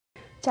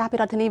จากป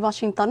ระเทศวอ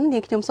ชิงตันยั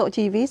งขยมโซ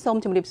จีวีส้ม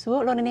จุ่มดิบซัว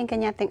โลนเนียงกัน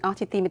ยาเต็งออก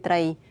จิตีมิตร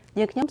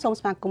ยังขยมส้ม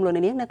สมาคมโลน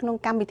เนียงในขนม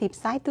กรรมวิธี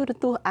ไซต์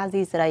ตัวอา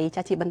ซีสไรจ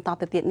ากจีบันตอ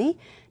ตเตียนี้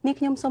นี่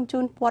ขยมส้มจู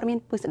นปวดมิน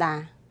ปุสดา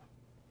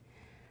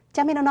จ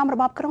ะมีน้องระ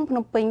บบกรงพน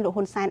มปิงหลุด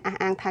หุ่นไซน์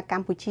อ่างทางกั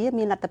มพูชี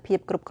มีลัตเพียบ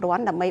กรุบกรวน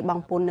ดับไม่บาง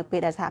ปุนในเป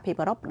รสาพิ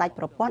บรบได้ป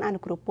ระปอนอัน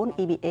กรุปุน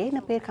EBA ใน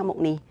เปรขมุก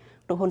นี้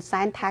หลุดหุ่นไซ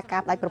น์ทางกั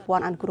บได้ประปอน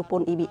อันกรุปุ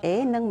น EBA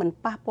นั่งเหมือน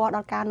ป้าปอด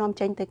การนอมเ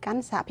จนตือกัน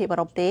สาพิบ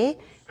รบเตะ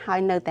หาย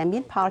ในแต่มี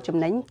นพอจุ่ม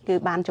นั้นคือ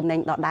บานจุ่มนั้น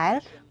ดอกได้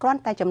กรอน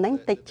แต่จุ่มนั้น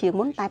ติดเชียง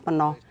มุนใต้ป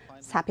นอ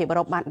สาพิบร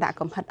บบานด่า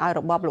กำพัดเอาร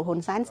ะบบหลุดหุ่น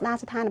ไซน์ด้าน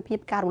สถานพิบ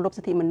การรบส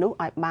ถิมนุษย์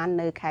อ่อยบานใ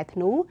นขายธ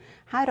นู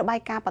ให้ระบาย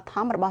การปะท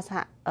อมระบบ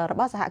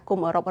สหกรม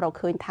เราเ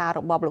คยทาร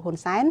ะบบหลุดหุ่น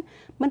ไซน์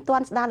มันตัว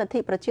ด้านละ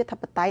ที่ประเทศทั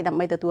พไตดับไ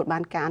ม่ตัวบา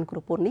นการกรุ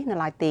ปุนนี้ใน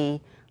ลายตี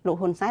หลุด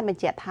หุ่นไซน์เป็น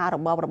เจตทาระ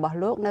บบ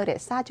โลกในเร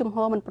ศาจุมโฮ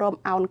มันพร้อม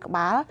เอากบ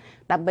าล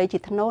ดับใบจิ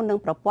ตโนนึง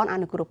ประปอนอั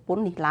นกรุปุน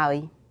นี้เลย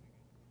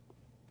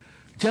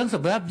เชิงส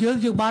ำหรับเยอะ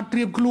ยังบานเต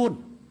รียมกลุ่น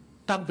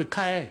ตั้งไปแ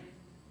ค่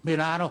ไม่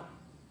นานหรอก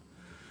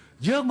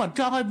เยอะมันจ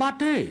ะให้บัด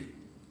ที่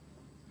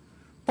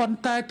ปัน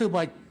แต่ตัวใบ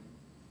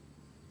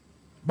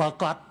บ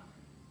กัด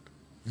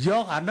ย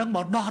กอันนั้นบ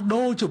อกนอโด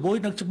จุบวย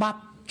นังฉบับ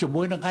จุบ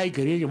วยนังไอ้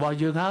กี่จะบอก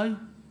ยังไง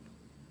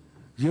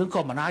ยังก็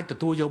มันไอ้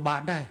ตัวยังบา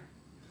นได้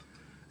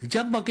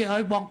จังบางทีไอ้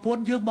บองพ้น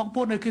ยังบอง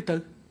พ้นไอ้กี่ตัว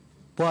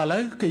พอเล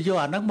ยกี่ยก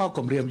อันนั้นมา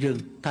กับเรียมยัง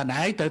ท่านไ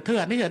อ้ตัวเถื่อ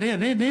นนี่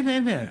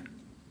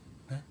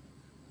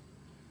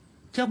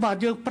จังบาง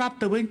ยังปรับ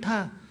ตัวเองท่า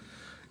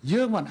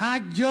ยังมันไอ้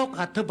ยก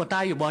อัฐบตา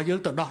ยอยู่บอกยัง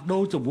ตัวนอโด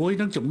จุบวย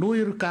นังจุบนุ้ย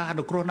หรือการ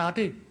ดุโครนา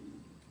ที่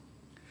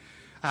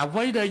ไ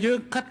ว้ได้ยืง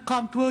คัดคอ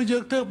มทั่วยื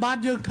งเธอบ้าน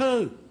ยืงเธอ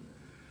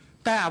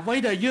แต่ไว้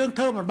ได้ยืงเธ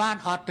อมันบ้าน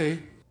อดเลย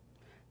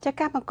จาก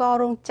การประกอบ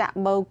รงจะ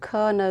เบลเค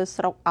อร์ในส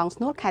ระอังส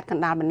นุดแคดกัน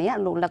ดานแบบนี้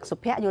ลุงหลักสุ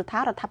ภาพโยธา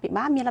รัฐพิ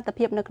บ้ามีรัฐเ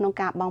พียบในขนม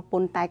กาบางปุ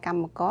นตายกรร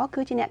มก็คื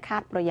อจีเนคา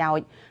ดประยาว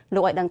โด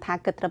ยดังทาง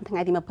เกิดเริ่มทั้งไง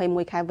ที่มาเพย์ม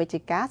วยคายเวจิ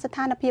กาสถ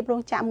านเพียบรง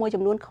จะมวยจ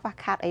ำนวนขวา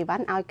ขาดไอวั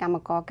นเอากรรม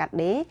กกัด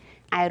เด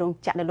ไอรง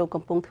จะในโลกก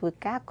ำปงถือ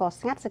กาก็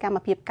งัดสกัดม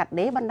าเพียบกัดเด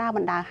บรร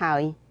ดาหา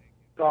ย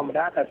ก็ไม่ไ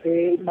ด้แต่ที่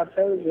บัตร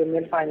เงิ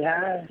นไปฮะ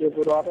อยู่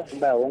บุรีรัมย์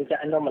แบบวงจะ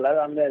นมมาแล้ว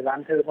อันเดียร้าน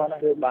คือเพราะนั่น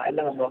คือบ่าย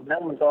นั่งรถนั่ง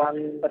มันตอน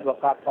บัตรประ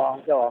กอบทอง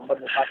จะออกบัตร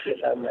ประกอบเกี่ยว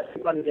กับเนี่ย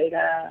วันนี้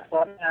ก็พอ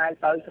ง่าย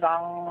ต่อตรอ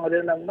งเรื่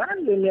องนั้นบ้าน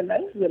เรื่องนี้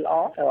เรื่องอ๋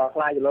อแต่ว่าค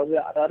ลายอยู่แล้ว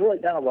เราด้วย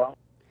จังหวะ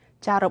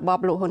จาระบบ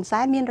หลุดหุ่นซ้า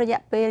ยมีระยะ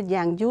เป็นอ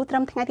ย่างยูตร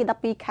ำทั้งไงที่ดับ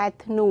ปีคาย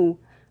ธนู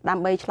ด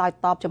ำใบชลอย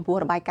ตอบจมพู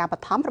ระบายการป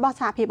ฐมระบาด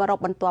สาพีบรบ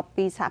บรรทบ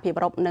ปีสาพีบ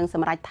รบหนึ่งส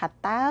มัยถัด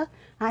ตา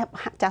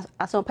จาก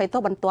อสมภัยโต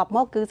บรรทบโม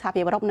คือสา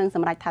พีบรบหนึ่งส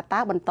มัยถัดตา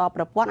บรรทบป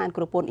ระปวนอันก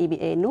รุปน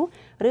EBA นู้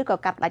หรือก่อ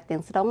กัดไหลเตียง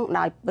สรงล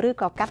อยหรือ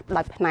ก่อกัดไหล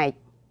ผนัย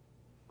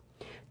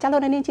จาร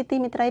ย์นินจิติ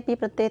มิตรปี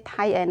ประเทศไท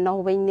ยนอ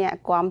ร์เวย์เนี่ย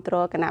ความตร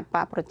วจขณะป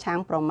ะประชัง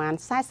ประมาณ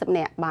40เ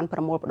นี่ยบานปร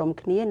ะมวลประดม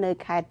คณีใน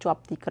แค่จวบ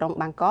ตีกรง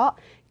บางเกาะ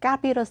การ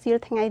ปีรัสเซีย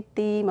ทั้งไง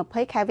ตีมาเผ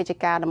ยแค่วิจ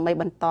การดำไม่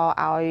บรรทบ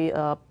เอา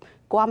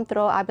ความตร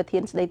วจไอประเท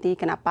ศสเดตี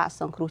ขณะปะ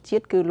สงครุจิ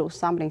ตคือลูก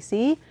ซอมเลง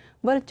ซี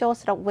เวอร์โจ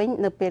สระวิญ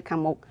ในเปรข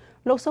มุก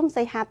ลูกส้มใ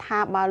ส่ฮาทา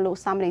บาลูก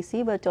ซอมเลงซี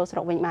เวอร์โจสร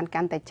ะวิญมันกั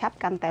นแต่ชับ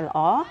กันแต่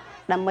ล้อ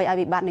ดำไม่อ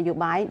ภิบัตินโย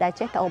บายได้เ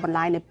จตโอบรร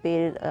ลัยในเปร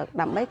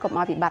ดำไม่กบ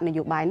อภิบัตินโย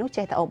บายนู้เจ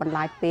ตโอบรร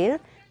ลัยเปร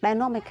ได้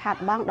นอกไม่ขาด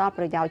บ้างดอป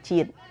ระยาวจี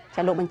ดจ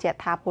ะลงบรรเจต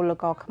ทาปุล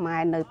กอขมา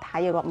ยในไท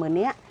ยรอบเมื่อ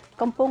นี้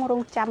กำปงร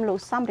งจำลูก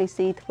ซอมเลง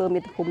ซีเพื่อมี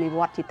ภูมิ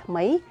วัดจิตไหม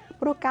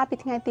ปรูการปิด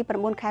ไงตีประ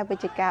มวลคายวิ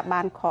จิกาบา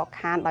นขอค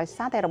านโดยซ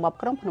าแต่ระบบ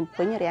กรมพนม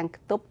ปิงเรียง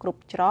ตุบกรุบ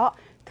เจาะ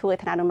ถวย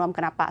ธนาดนมค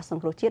ณะปะสง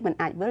ครุจิตมัน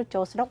อาจเวอร์โจ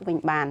สรกวิญ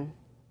บาน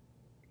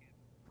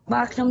บ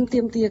าขยมเตรี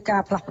ยมตีกา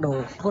รผลักโด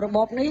ระบ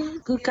บนี้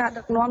คือการ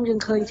ดักน้อมยัง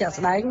เคยจัดแส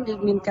ดงยัง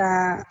มีกา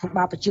รถูกบ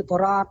าปจิป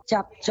รอด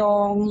จับจอ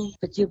ง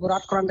ปจิปรอ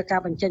ดกรอนการ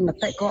บรรจัยมา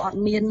เตะก็อด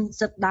เมียน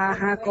สัตดา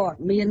หาก็อด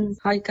เมียน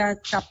ให้การ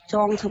จับจ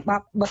องถูกบา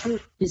ปบัง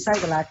ปีไซ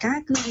กลาก้า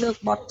คือเลือก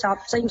บอดจับ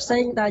เซ็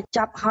งได้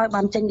จับให้บ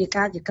รรจัยในก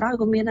ารจะกล้า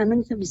ก็เมียนอันนั้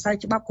นคือปีไซ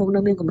จะบับคงเดิ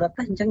มเมียนกำลังแ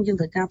ต่ยังยัง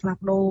ถือการผลัก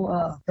โด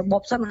ระบ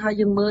บสั้นให้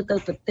ยังมือเติ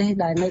ร์ดเตะ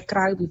ได้ในกล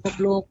ายวิภพ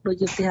โลกโดย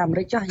ยึดที่ทำไ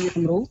ด้จ้ายั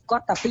งรู้ก็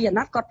แต่ปี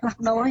นัดก็ผลัก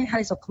โดให้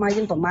สกมา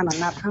ยังประมาณ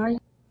นั้นให้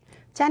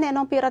จ้าแนน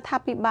องปีรัฐ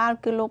พิบาล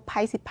คือโลกภั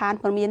ยสิพาน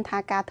พมีนทา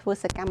การทัว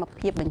สกรรมเ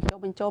พียบบร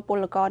รโจปุ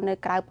ลกรใน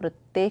กลางประ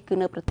เทศคือ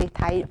ในประเทศไ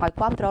ทยอ่อย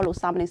ความตรลูก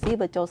ซอมเลงซี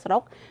บรรโจสร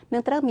กเนื่อ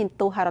งจากมี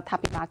ตัวหารัฐ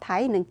พิบาลไท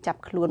ยหนึ่งจับ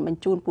ขลุ่นบรร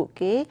จูนปุกเ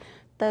ก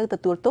เตอร์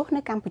ตัวตุ๊กใน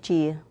กัมพูชี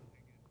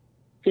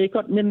คือก็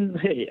มี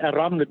อาร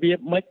มณ์ระเบียบ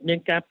ไม่มี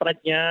การปรัช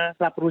ญา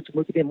รับรู้จ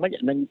มูกที่ไม่อย่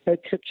างนั้น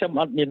เคยชม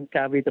อดมีก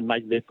ารวิจาร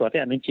ณ์เลยก่อนที่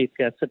อันนั้นจี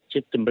การสุดจิ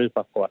ตจมือป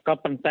ระกอบก็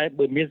ปัญจัย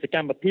บุญมีสกั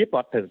มมาเพียบปล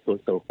อดเถิด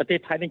ตัวประเทศ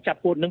ไทยยังจับ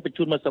ปูนนึงเป็น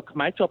จุนมาสกข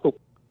มายชอบถูก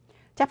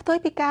จับตัว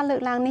พิการเลือ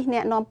กลางนี้เ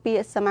นี่ยนอมปี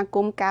สมาค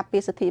มการปี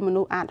สถิม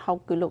นุอาจหก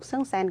คือลูกซึ่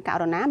งแซนกา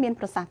รน้ำเมียน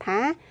ประสาทา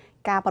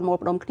การประมวล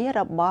ประดมคณี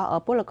ระบอ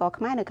บปุลกอข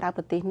มายในกลางป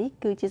ระเทศนี้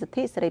คือจิตส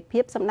ถิเสรีเพี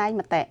ยบสำได้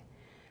มาแต่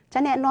จะ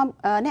แนะน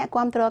ำคว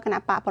ามตรคณะ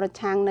ปะประ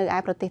ชังในไอ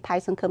ประเทศไทย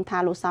สังคมทา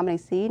ลูซอมเลง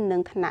ซีหนึ่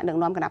งขณะหนึ่ง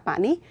นอมคณะปะ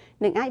นี้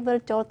หนึ่งไอเวอ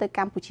ร์โจเต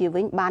กัมพูชี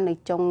วิญบานใน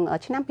จง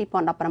ชนะปีปอ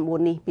นดับประมูล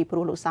นี้ปีป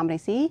รูลูซอมเล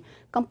งซี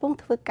กำปง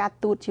ฝึกการ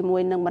ตูดชิมว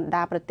ยหนึ่งบรรด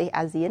าประเทศอ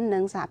าเซียนห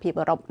นึ่งสหภาพ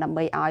ยุโรปนำไป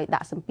เอาดั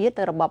กสัมเพียต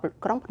ระบบ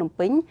กรองพนม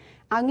ปิง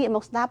เอาเงียบม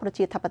กสดาประเท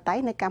ศทัพไต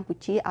ในกัมพู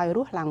ชีเอา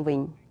รุ่งลางวิ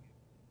ญ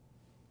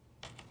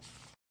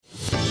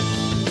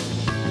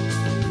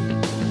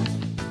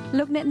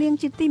លោកអ្នកនាង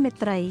ជាទីមេ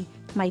ត្រី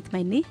ថ្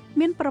មីនេះ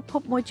មានប្រភ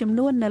ពមួយចំ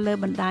នួននៅលើ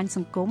បណ្ដាញស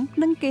ង្គម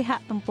និងគេហ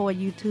ទំព័រ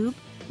YouTube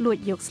លួច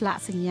យកស្លាក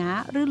សញ្ញា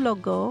ឬ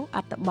logo អ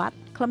ត្ថបទ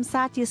ខ្លឹម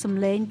សារជាសំ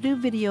ឡេងឬ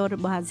វីដេអូរ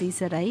បស់អាស៊ី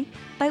សេរី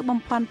ទៅបំ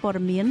ភ្លន់ព័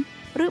ត៌មាន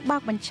ឬបើ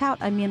កបញ្ឆោត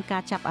ឲ្យមានកា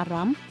រចាប់អារ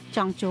ម្មណ៍ច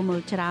ង់ចូលមើ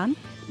លច្រើន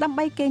ដើម្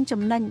បីកេង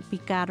ចំណេញពី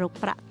ការរក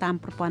ប្រាក់តាម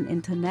ប្រព័ន្ធអ៊ី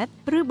នធឺណិត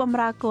ឬបម្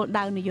រើគោល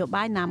ដៅនយោ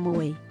បាយណាមួ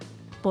យ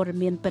ព័ត៌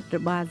មានពិតរ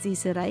បស់អាស៊ី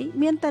សេរី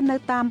មានតែនៅ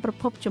តាមប្រ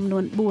ភពចំនួ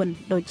ន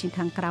4ដូចជា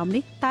ខាងក្រោម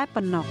នេះតែ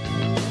ប៉ុណ្ណោះ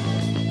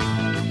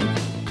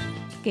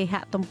គេហ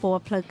ទំព័រ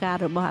ផ្លូវការ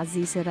របស់អា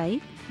ស៊ីសេរី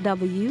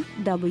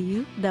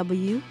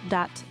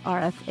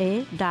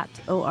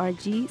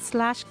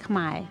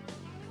www.rfa.org/khmer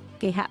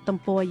គេហទំ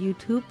ព័រ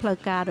YouTube ផ្លូវ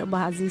ការរប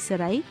ស់អាស៊ីសេ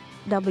រី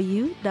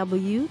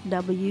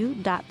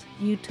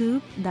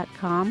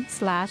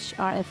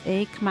www.youtube.com/rfa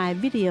khmer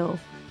video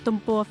ទំ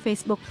ព័រ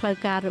Facebook ផ្លូវ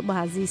ការរបស់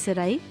អាស៊ីសេ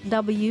រី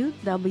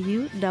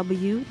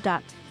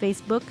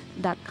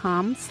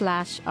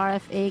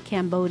www.facebook.com/rfa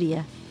cambodia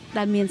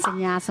ដែលមានស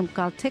ញ្ញាសម្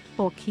គាល់ tick ព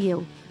ណ៌ខៀវ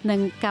និង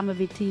កម្ម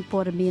វិធីព័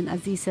ត៌មានអា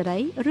ស៊ីសេរី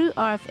ឬ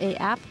RFA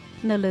app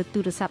នៅលើទូ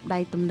រស័ព្ទដៃ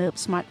ទំនើប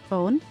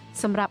smartphone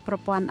សម្រាប់ប្រ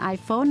ព័ន្ធ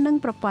iPhone និង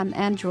ប្រព័ន្ធ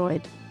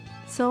Android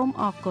សូម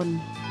អរគុណ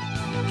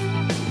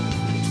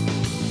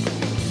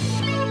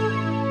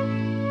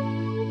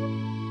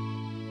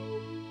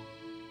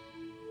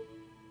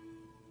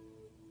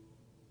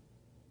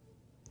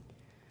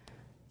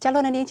ចល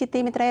នានាងជាទី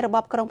មេត្រីរប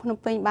បក្រុងភ្នំ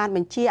ពេញបានប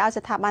ញ្ជាឲ្យ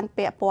ស្ថាប័ន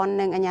ពាក់ព័ន្ធ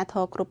និងអាជ្ញាធ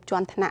រគ្រប់ជា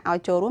ន់ថ្នាក់ឲ្យ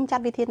ចូលរួមចា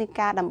ត់វិធាន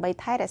ការដើម្បី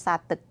ថែរក្សា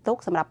ទឹកទុក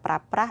សម្រាប់ប្រើ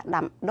ប្រាស់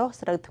ដាំដុះ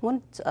ស្រូវធ្ងន់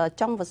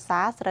ចុងវស្សា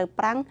ស្រូវ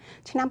ប្រាំង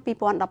ឆ្នាំ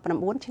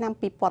2019ឆ្នាំ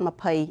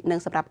2020និង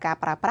សម្រាប់ការ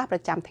ប្រើប្រាស់ប្រ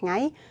ចាំថ្ងៃ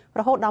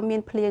រហូតដល់មា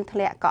នភ្លៀងធ្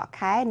លាក់កក់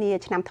ខែនា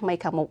ឆ្នាំថ្មី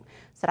ខាងមុខ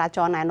សារាច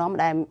រណែនាំ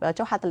ដែល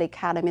ចុះហត្ថលេ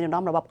ខាដែលមានដំ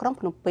ណំរបបក្រុង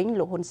ភ្នំពេញ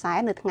លោកហ៊ុនសែន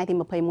នៅថ្ងៃទី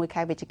21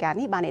ខែវិច្ឆិកា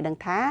នេះបានឲ្យដឹង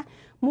ថា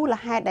មូល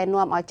ហេតុដែល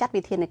នាំឲ្យចាត់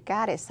វិធានកា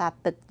ររក្សា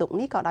ទឹកទុក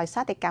នេះក៏ដោយសា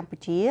រតែកម្ពុ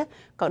ជា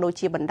ក៏ដូច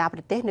ជាបណ្ដាប្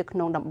រទេសនៅក្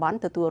នុងតំបន់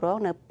ទទួលរង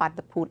នៅបា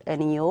តុភូតអេល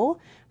នីញ៉ូ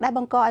ដែលប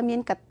ង្កឲ្យមាន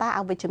កត្តា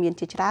អវិជ្ជមាន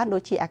ជាច្រើនដូ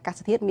ចជាអាកាស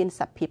ធាតុមាន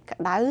សភាពក្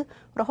តៅ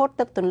រហូត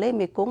ទឹកទន្លេ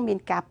មេគង្គមាន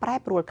ការប្រែ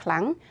ប្រួលខ្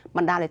លាំងប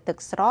ណ្ដាលឲ្យទឹក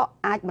ស្រក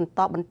អាចបន្ត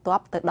បន្ទា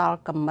ប់ទៅដល់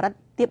កម្រិត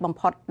ទាបបំ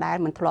ផុតដែល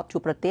មិនធ្លាប់ជួ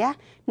បប្រទះ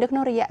នៅក្នុ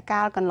ងរយៈ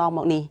កាលកន្លងម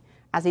កនេះ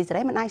អាស៊ីសេ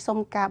រីមិនអាចសុំ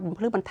ការបំ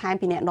ភ្លឺបន្ថែម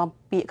ពីអ្នកនាំ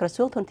ពាក្យក្រ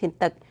សួងធនធាន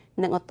ទឹក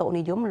និងអូតូ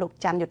និយមលោក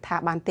ច័ន្ទយុធា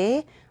បានទេ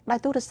ដោយ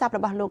ទូរស័ព្ទរ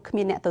បស់លោកគ្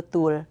មានអ្នកទ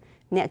ទួល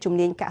អ្នកជំ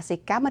នាញកសិ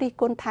កម្មរិះ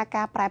គន់ថា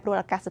ការប្រែប្រួល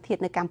អាកាសធាតុ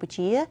នៅកម្ពុ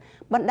ជា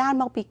បណ្ដាល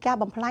មកពីការ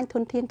បំផ្លាញធ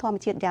នធានធម្ម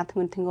ជាតិយ៉ាងធ្ង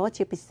ន់ធ្ងរ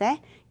ជាពិសេស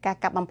ការ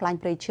កាប់បំផ្លាញ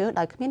ព្រៃឈើ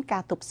ដោយគ្មានកា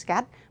រទប់ស្កា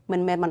ត់មិ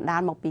នមែនបណ្ដា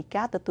លមកពី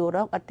ការទទួលរ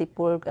ងឥទ្ធិព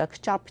ល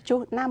ខ្យល់ព្យុះ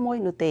ណាមួយ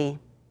នោះទេ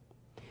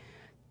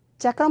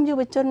ចាក្រមយុ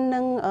វជននិ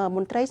ងម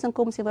ន្ត្រីសង្គ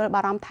មស៊ីវិល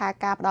បារម្ភថា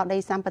ការផ្ដោតដី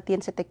សម្បត្តិ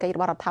សេដ្ឋកិច្ចរ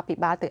បស់រដ្ឋាភិ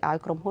បាលទៅឲ្យ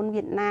ក្រុមហ៊ុន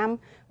វៀតណាម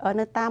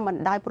នៅតាមប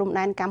ណ្ដោយព្រំ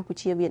ដែនកម្ពុ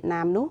ជាវៀត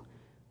ណាមនោះ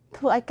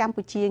ធ្វើឲ្យកម្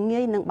ពុជា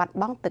ងាយនឹងបាត់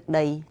បង់ទឹក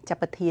ដីចាប់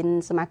ប្រធាន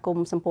សមាគម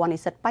សម្ព័ន្ធនិ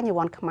ស្សិតបញ្ញវ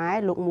ន្តខ្មែរ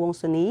លោកមួង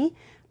ស៊ូនី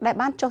ដែល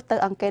បានចុះទៅ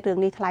អង្កេតរឿង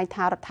នេះថ្លែង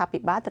ថារដ្ឋាភិ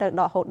បាលត្រូវ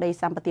ដកហូតដី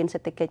សម្បត្តិសេ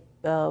ដ្ឋកិច្ច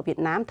វៀត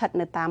ណាមស្ថិត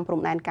នៅតាមព្រំ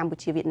ដែនកម្ពុ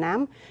ជាវៀតណាម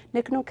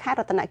នៅក្នុងខេត្ត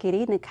រតនគិ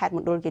រីនិងខេត្តម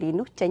ណ្ឌលគិរី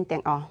នោះចេញ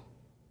ទាំងអស់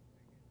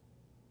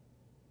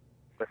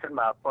បើសិន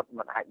មកគាត់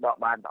មិនអាចដក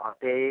បានទាំងអស់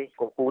ទេ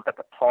គូទឹក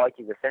កថយ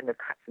ជាពិសេសនៅ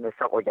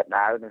ស្រុកអូយ៉ា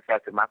ដាវនិងសា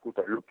សមាគូ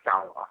ទៅលុបចោ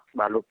លអស់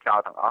បាទលុបចោល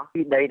ទាំងអស់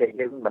ពីដីដែល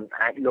យើងមិន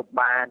អាចលុប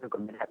បានឬក៏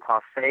មានហេតុផល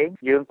ផ្សេង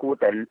យើងគួរ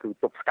តែ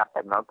ទប់ស្កាត់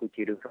តែម្ដងគឺ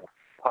ជារឿងសំ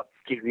ខាន់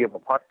ជិះវា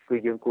បំផុតគឺ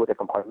យើងគួរតែ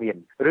កុំឲ្យមាន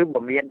ឬបើ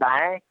មាន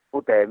ដែរគួ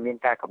រតែមាន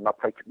ការកំណត់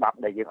ផ្លូវច្បាប់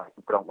ដែលយើងអាចគ្រ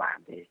ប់គ្រងបាន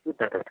ទេគឺ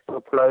តែធ្វើ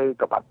ផ្លូវ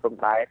ក្បាត់ព្រំ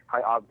ដែនឲ្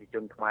យអភិជ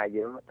នខ្មែរ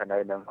យើងទៅនៅ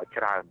នឹងឲ្យ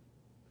ច្រើន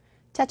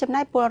ចាចំ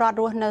ណែកពលរដ្ឋ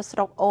រស់នៅស្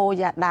រុកអូ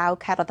យ៉ាដាវ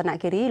ខេត្តរតន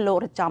គិរីលោក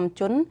រចំ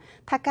ជុន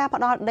ថាការ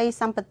ផ្ដល់ដី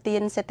សម្បត្តិ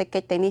សេដ្ឋកិ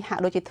ច្ចទាំងនេះហា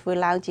ក់ដូចជាធ្វើ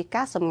ឡើងជា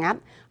ការសម្ងាត់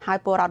ហើយ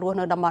ពលរដ្ឋរស់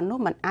នៅតំបន់នោះ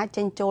មិនអាច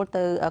ចេញចូល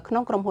ទៅក្នុ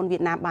ងក្រុមហ៊ុនវៀ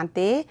តណាមបាន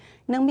ទេ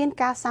និងមាន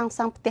ការសាងស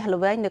ង់ផ្ទះល្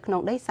វែងនៅក្នុ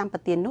ងដីសម្ប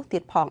ត្តិនោះទៀ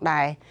តផង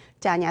ដែរ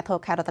ចាអាជ្ញាធរ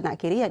ខេត្តរតន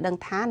គិរីឲ្យដឹង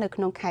ថានៅក្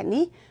នុងខេត្ត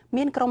នេះ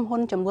មានក្រុមហ៊ុ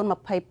នចំនួន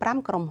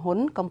25ក្រុមហ៊ុន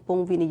កំពុង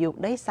វិនិយោគ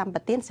ដីសម្ប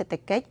ត្តិសេដ្ឋ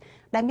កិច្ច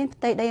ដែលមានផ្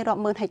ទៃដីរា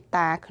ប់ម៉ឺនហិក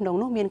តាក្នុង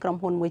នោះមានក្រុម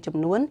ហ៊ុនមួយចំ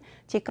នួន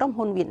ជាក្រុម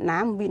ហ៊ុនវៀតណា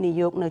មវិនិ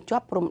យោគនៅជា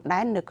ប់ព្រំ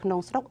ដែននៅក្នុង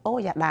ស្រុកអូ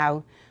យ៉ាដាវ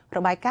រ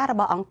បាយការណ៍រ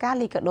បស់អង្គការ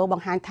លីកាដូប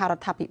ង្ហាញថារ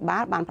ដ្ឋាភិបា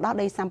លបានផ្ដល់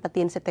ដីសម្បត្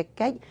តិសេដ្ឋ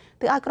កិច្ច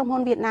ទៅឲ្យក្រុមហ៊ុ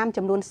នវៀតណាម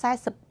ចំនួន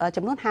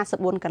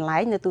54កន្លែ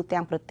ងនៅទូ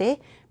ទាំងប្រទេស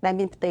ដែល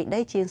មានផ្ទៃដី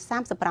ជាង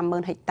35ម៉ឺ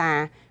នហិកតា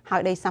ហើ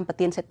យដីសម្បត្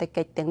តិសេដ្ឋ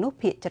កិច្ចទាំងនោះ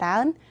ភាគច្រើ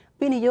ន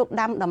វិនិយោគ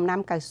ដាំដំណាំ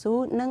កៅស៊ូ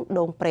និង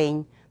ដូងប្រេង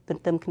ទ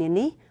ន្ទឹមគ្នា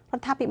នេះរ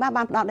ដ្ឋាភិបាល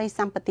បានផ្ដល់ដីស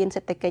ម្បត្តិសេ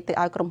ដ្ឋកិច្ចទៅ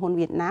ឲ្យក្រុមហ៊ុន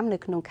វៀតណាមនៅ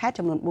ក្នុងខេត្ត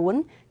ចំនួន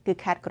4គឺ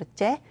ខេត្តក្រ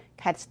ចេះ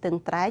ខេត្តស្ទឹង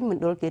ត្រែងម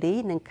ណ្ឌលគិរី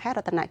និងខេត្តរ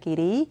តនគិ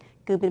រី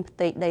គឺមានផ្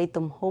ទៃដី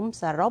ទំហំ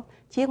សរុប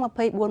ជាង24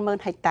ម៉ឺន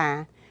ហិកតា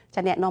ចា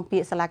អ្នកនាំពា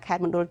ក្យសាលាខេត្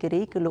តមណ្ឌលគិ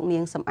រីគឺលោកនា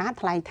ងសំអាត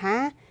ថ្លែងថា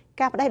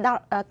ការផ្ដ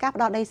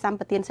ល់ដីសម្ប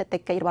ត្តិសេដ្ឋកិ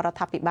ច្ចរបស់រដ្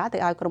ឋាភិបាលទៅ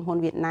ឲ្យក្រុមហ៊ុន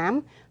វៀតណាម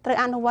ត្រូវ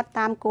អនុវត្ត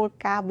តាមគោល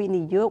ការណ៍វិ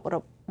និយោគរ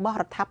បស់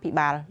រដ្ឋាភិ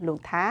បាលលោក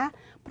ថា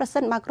ប្រសិ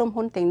នបើក្រុម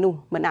ហ៊ុនទាំងនោះ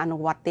មិនអនុ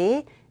វត្តទេ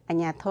អា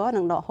ជ្ញាធរ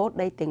នឹងដកហូត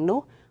ដីទាំងនោះ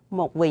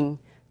មកវិញ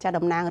ចា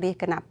តំណាងរាជ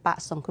គណៈបក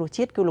សង្គ្រោះ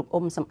ជាតិគឺលោក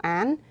អ៊ុំសំអា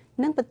ន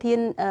និងប្រ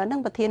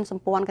ធានស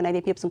ម្ព័ន្ធគណនេយ្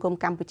យភាពសង្គម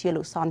កម្ពុជា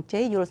លោកសនជ័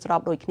យយល់ស្រប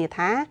ដូចគ្នា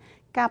ថា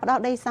ការផ្ដោត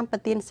ដីសម្ប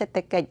ត្តិសេដ្ឋ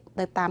កិច្ច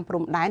ទៅតាមព្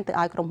រំដែនទៅ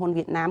ឲ្យក្រុមហ៊ុន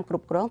វៀតណាមគ្រ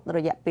ប់គ្រងរ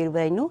យៈពេល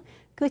វែងនោះ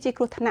គឺជា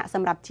គ្រោះថ្នាក់ស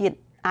ម្រាប់ជាតិ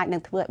អាចនឹ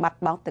ងធ្វើឲ្យបាត់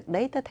បង់ទឹក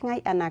ដីទៅថ្ងៃ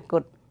អនាគ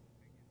ត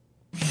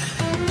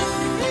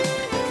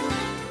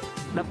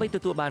ដើម្បីទ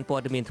ទួលបានព័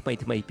ត៌មានថ្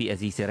មីៗពីអា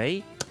ស៊ីសេរី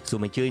សូ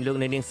មអញ្ជើញលោក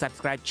អ្នកនាង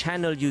Subscribe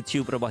Channel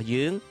YouTube របស់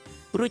យើង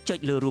រួចចុច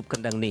លើរូបក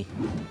ណ្ដឹងនេះ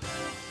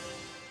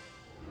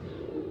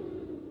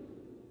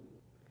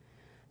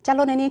ចា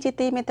លោកអ្នកនាងជា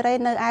ទីមេត្រី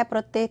នៅឯប្រ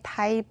ទេស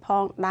ថៃផ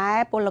ងដែរ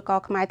ពលករ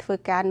ខ្មែរធ្វើ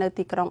ការនៅ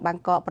ទីក្រុងបាង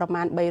កកប្រ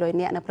មាណ300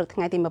នាក់នៅព្រឹកថ្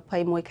ងៃទី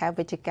21ខែ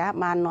វិច្ឆិកា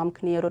បាននាំ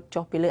គ្នារត់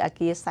ចុះពីលើអ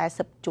គារ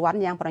40ជាន់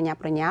យ៉ាងប្រញាប់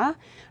ប្រញាល់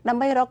ដើ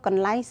ម្បីរកក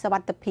ន្លែងសុវ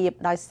ត្ថិភាព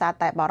ដោយសារ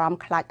តែបារម្ភ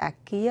ខ្លាចអ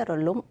គាររ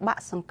លំបា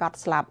ក់សង្កត់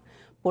ស្លាប់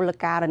ពល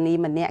ករនី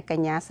ម្នាក់ក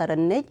ញ្ញាសរិ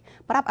ននិច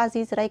ប្រាប់អា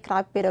ស៊ីសេរីក្រោ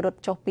យពេលរត់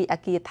ចុះពីអ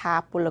គារថា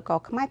ពលករ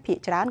ខ្មែរភៀស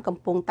ច្រើនកំ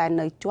ពុងតែ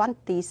នៅជាន់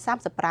ទី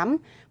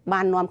35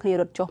បាននាំគ្នា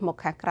រត់ចុះមក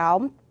ខាងក្រោ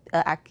ម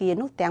អគារ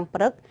នោះទាំង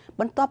ព្រឹក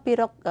បន្ទាប់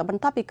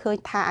ពីឃើញ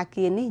ថាអ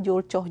គារនេះយ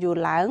ល់ចុះយ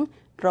ល់ឡើង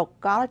រក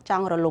កលច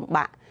ង់រលំ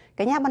បាក់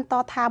កញ្ញាបន្ត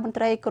ថាមន្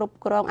ត្រីគ្រប់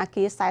គ្រងអ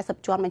គារ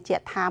40ជាន់បញ្ជា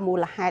ក់ថាមូ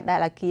លហេតុដែល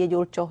អគារយ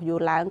ល់ចុះយ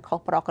ល់ឡើងខុស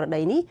ប្រក្រ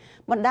តីនេះ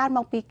បណ្ដាលម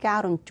កពីការ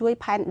រញ្ជួយ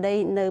ផែនដី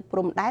នៅព្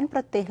រំដែនប្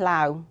រទេស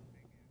ឡាវ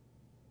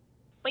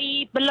ពី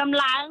ព្រលឹម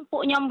ឡើងពួ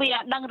កខ្ញុំវា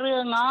ដឹងរឿ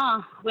ង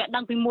វាដឹ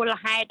ងពីមូល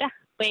ហេតុ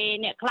ពេល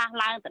អ្នកខ្លះ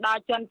ឡើងទៅដ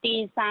ល់ជាន់ទី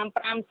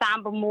35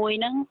 36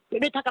ហ្នឹងវា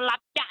ដូចថាកលា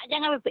ប់ចាក់អញ្ចឹ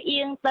ងវាផ្អៀ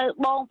ងទៅ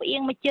បងផ្អៀ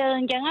ងមួយជើង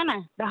អញ្ចឹងណា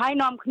ដល់ហើយ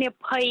នាំគ្នា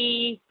ភ័យ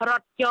រ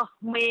ត់ចុះ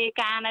មេ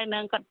ការនៅនឹ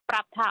ងគាត់ប្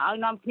រាប់ថាឲ្យ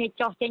នាំគ្នា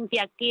ចុះចេញពី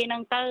អគារហ្នឹ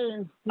ងទៅ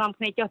នាំ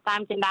គ្នាចុះតា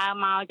មចិន្តា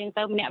មកអញ្ចឹង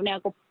ទៅម្នាក់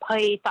ក៏ភ័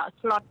យតក់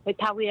ស្លុតវា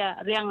ថាវា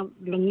រៀង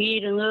ល្ងី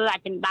រងើអា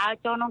ចចិន្តា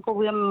ចុះហ្នឹងក៏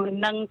វាមិន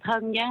នឹងថឹ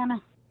ងអញ្ចឹង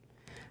ណា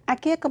អ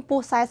គារកម្ព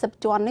ស់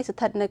40ជាន់នេះស្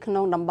ថិតនៅក្នុ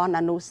ងតំបន់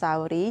អនុស្សាវ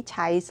រីយ៍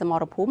ឆៃសម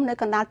រភូមិនៅ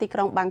កណ្ដាលទីក្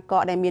រុងបាងក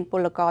កដែលមានព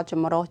លករច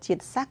ម្រុះជា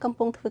តិសាសន៍កំ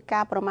ពុងធ្វើកា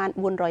រប្រមាណ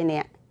400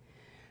នាក់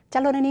ចា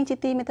លោកនាងជា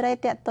ទីមេត្រី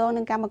តេតតង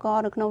នឹងកម្មករ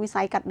នៅក្នុងវិ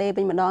ស័យកាត់ដេរ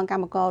វិញម្ដងក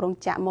ម្មកររោង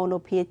ចក្រម៉ូណូ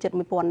ភាជិត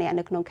1000នាក់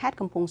នៅក្នុងខេត្ត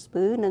កំពង់ស្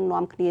ពឺនឹង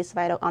នាំគ្នាស្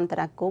វែងរកអន្ត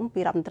រាគមន៍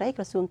ពីរដ្ឋមន្ត្រី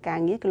ក្រសួងកា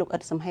ងារគឺលោកអ៊ិ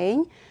តសំហេង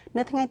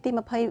នៅថ្ងៃទី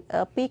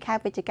22ខែ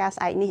វិច្ឆិកា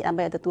ស្អែកនេះដើម្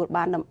បីឲ្យទ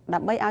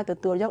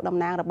ទួលយកតំ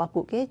ណាងរបស់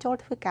ពួកគេចូល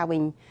ធ្វើការវិ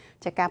ញ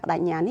ចាការបដិ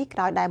ញ្ញានេះក្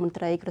រោយដែលមន្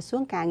ត្រីក្រសួ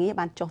ងកាងារ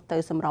បានចុះទៅ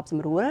សម្របស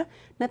ម្រួល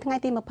នៅថ្ងៃ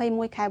ទី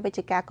21ខែវិច្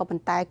ឆិកាក៏ប៉ុ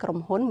ន្តែក្រុម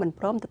ហ៊ុនមិន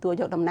ព្រមទទួល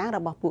យកតំណាងរ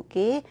បស់ពួក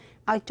គេ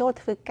ឲ្យចូល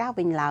ធ្វើការ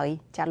វិញឡើយ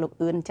ចាលោក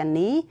អឿនចាន់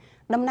នី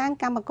តំណាង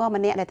កម្មករ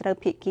ម្នាក់ដែលត្រូវ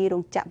ភាគីរោ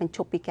ងចក្របញ្ឈ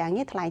ប់ពីការ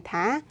ងារថ្លែង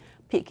ថា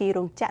ភាគី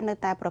រោងចក្រនៅ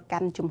តែប្រកា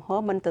ន់ជំហរ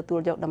មិនទទួល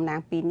យកតំណាង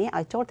2នាក់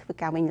ឲ្យចូលធ្វើ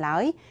ការវិញឡើ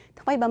យ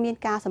ថ្មីបើមាន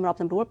ការសម្រប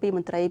សម្រួលពីម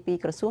ន្ត្រីពី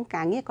ក្រសួង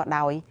កាងារក៏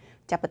ដោយ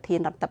ចាប់ប្រធាន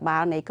រដ្ឋបា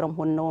លនៃក្រុម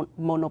ហ៊ុន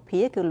ម៉ូណូ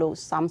ភាគឺលោក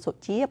សំសុ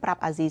ជាប្រា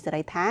ប់អាស៊ីសេ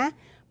រីថា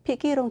ភា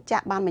គីរោងច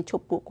ក្របានបញ្ឈ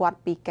ប់ពួកគាត់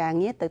ពីការ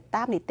ងារទៅ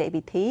តាមនីតិ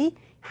វិធី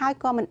ហើយ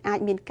ក៏មិនអាច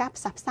មានការ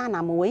ផ្សះផ្សា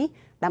ណាមួយ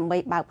ដើម្បី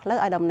បើកផ្លូវ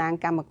ឲ្យតំណាង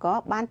កម្មករ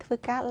បានធ្វើ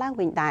ការឡើង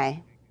វិញដែរ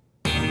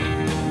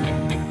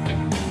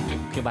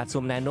ខ្ញុំបាទសូ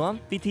មណែនាំ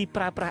វិធី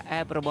ប្រើប្រាស់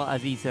app របស់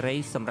Azizi Serai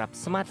សម្រាប់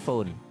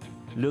smartphone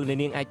លោកអ្នក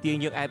នាងអាចទាញ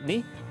យក app នេះ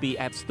ពី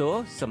App Store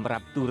សម្រា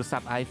ប់ទូរស័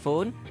ព្ទ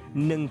iPhone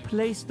និង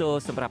Play Store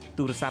សម្រាប់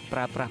ទូរស័ព្ទប្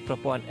រើប្រាស់ប្រ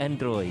ព័ន្ធ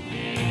Android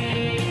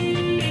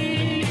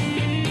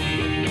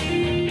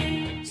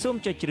សូម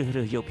ចុចជ្រើស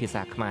រើសយកភា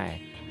សាខ្មែរ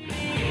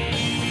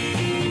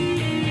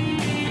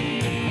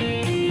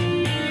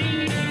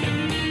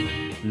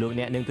លោក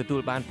អ្នកនឹងទទួ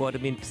លបានព័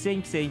ត៌មានផ្សេង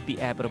ៗពី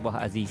app របស់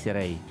Azizi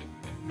Serai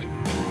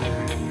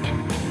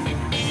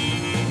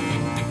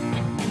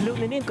លោក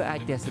អ្នកនាងក៏អា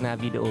ចទស្សនា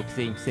វីដេអូផ្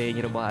សេង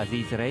ៗរបស់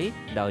Azizi Serai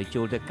ដោយ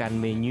ចូលទៅកាន់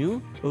menu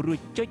រួច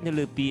ចុចនៅ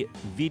លើពាក្យ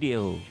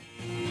video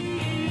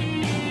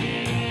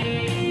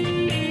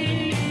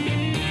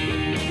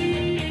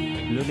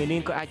លោកអ្នកនា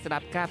ងក៏អាចស្ដា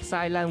ប់ការផ្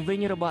សាយឡើងវិ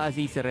ញរបស់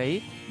Azizi Serai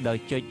ដោយ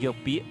ចុចយក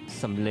ពាក្យ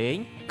សំឡេង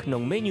ក្នុ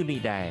ង menu នេះ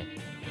ដែរ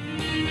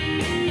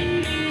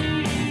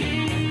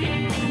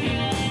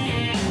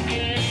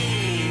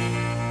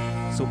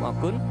សូមអរ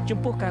គុណចំ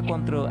ពោះការ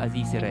គាំទ្រ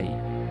Azizi Serai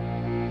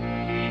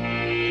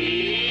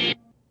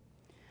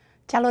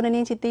ចាលោក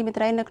នាងជាទីមេ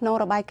ត្រីនៅក្នុង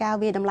របាយការណ៍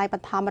វិតម្លៃប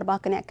ឋមរប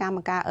ស់គណៈកម្ម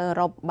ការអឺ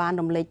រ៉ុបបាន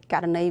រំលេចក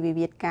រណីវិ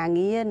វាទការ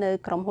ងារនៅ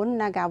ក្រុមហ៊ុន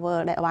Nagavel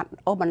ដែលបាន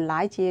អូសបន្លា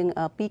យជាង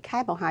2ខែ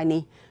មកហើយ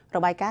នេះរ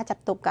បាយការណ៍ចា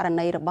ត់ទុកករ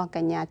ណីរបស់ក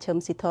ញ្ញាឈឹម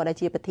ស៊ីធដែល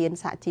ជាប្រធាន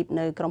សហជីព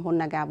នៅក្រុមហ៊ុន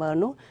Nagavel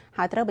នោះ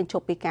ហើយត្រូវបញ្ឈ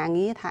ប់ពីការ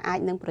ងារថាអាច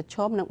នឹងប្រឈ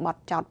មនឹងបទ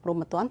ចោទព្រហ្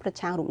មទណ្ឌប្រ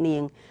ឆាំងរូបនា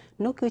ង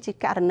នោះគឺជា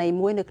ករណី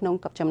មួយនៅក្នុង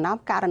ចំណោម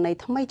ករណី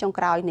ថ្មីចុង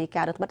ក្រោយនៃ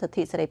ការរឹតបន្តឹងសិទ្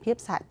ធិសេរីភាព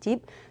សហជីព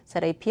សេ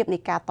រីភាពនៃ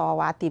ការត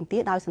វ៉ាទាមទា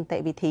រដោយសន្តិ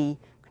វិធី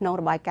ក្នុង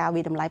របាយការណ៍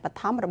វិតម្លៃប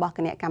ឋមរបស់គ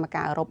ណៈកម្ម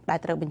ការអឺរ៉ុបដែល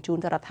ត្រូវបញ្ជូន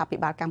ទៅរដ្ឋាភិ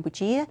បាលកម្ពុ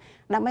ជា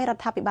ដើម្បីរ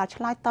ដ្ឋាភិបាល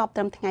ឆ្លើយតបត្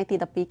រឹមថ្ងៃទី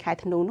12ខែ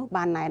ធ្នូនោះ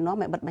បានណែនាំ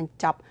ឲ្យបិទបញ្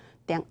ចប់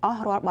ទាំងអ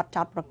ស់រាល់បទ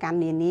ចោទប្រកាន់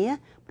នានា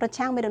ប្រ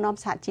ឆាំងមេដឹកនាំ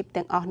សហជីព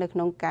ទាំងអស់នៅក្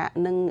នុង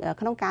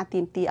ការទា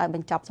មទារឲ្យប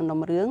ញ្ចប់សំណុំ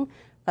រឿង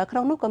ក្នុ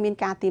ងនោះក៏មាន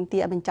ការទាមទា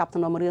រឲ្យបញ្ចប់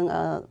សំណុំរឿង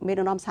មេ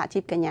ដឹកនាំសហជី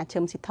ពកញ្ញាឈឹ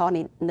មស៊ីធ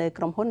នៅ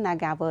ក្រុមហ៊ុន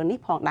Nagavel នេះ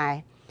ផងដែរ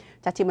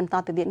ចាជាបន្ត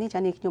ទៅទៀតនេះចា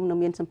នេះខ្ញុំនៅ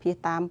មានសម្ភាស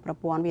តាមប្រ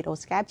ព័ន្ធវីដេអូ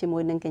Skype ជាមួ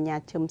យនឹងកញ្ញា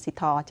ឈឹមស៊ី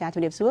ធចា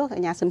ជំរាបសួរក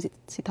ញ្ញាឈឹម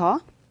ស៊ីធ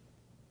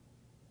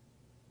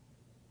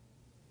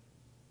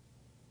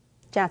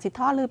ចាស៊ីធ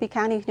ឮពី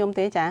ខាងនេះខ្ញុំ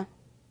ទេចា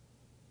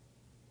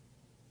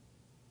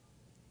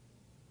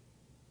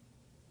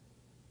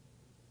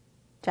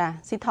ចា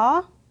ស៊ីថ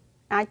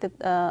អាចទៅ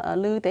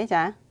លឺទេ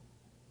ចា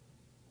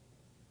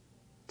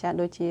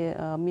ដូចជា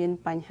មាន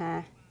បញ្ហា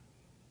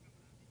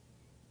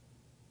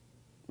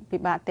ពិ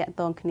បាកតាក់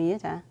ទងគ្នា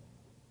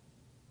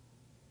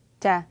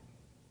ចា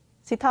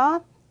ស៊ីថ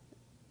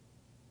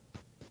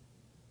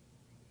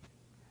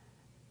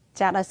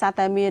ដោយសារ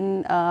តែមាន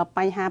ប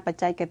ញ្ហាបច្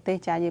ចេកទេស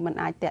យើងមិន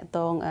អាចតាក់ទ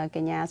ងក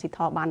ញ្ញាស៊ីថ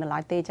បាននៅឡើ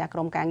យទេក្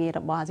រុមការងារ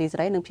របស់អាស៊ីសេ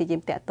រីនឹងព្យាយា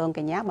មតាក់ទងក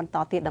ញ្ញាបន្ត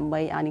ទៀតដើម្បី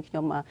ឲ្យនាងខ្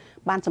ញុំ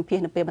បានសម្ភាស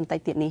នៅពេលបន្តិច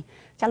ទៀតនេះ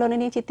លោកនា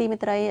ងជាទីមេ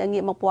ត្រីងា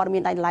កមកព័ត៌មា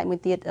នដាច់ឡាយមួយ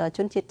ទៀតជ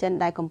នជាតិចិន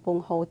ដែលកំពុង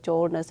ហូរចូ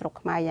លនៅស្រុក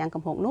ខ្មែរយ៉ាង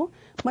គំហុកនោះ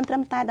មិនត្រឹ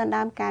មតែដណ្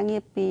ដើមការងា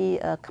រពី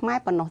ខ្មែរ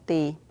ប៉ុណ្ណោះ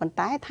ទេប៉ុន្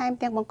តែថែម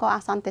ទាំងបង្កអ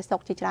សន្តិសុ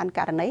ខជាច្រើនក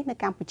រណីនៅ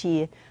កម្ពុជា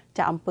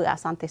អំពើអ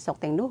សន្តិសុខ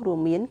ទាំងនោះរួម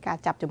មានការ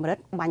ចាប់ចម្រិត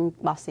បាញ់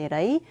បោះសេ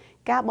រី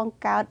ការបង្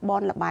កើតប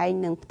នលបែង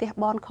និងផ្ទះ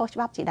បនខុសច្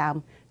បាប់ជាដើម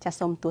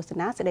សូមទស្ស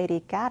នាសេចក្តីរា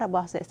យការណ៍រប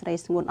ស់ស្រី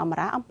ស្ងួនអម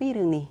រាអំពី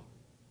រឿងនេះ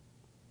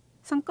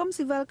សង្គម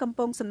ស៊ីវិលកំ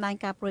ពុងសម្ដែង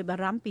ការព្រួយបា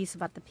រម្ភពីសុ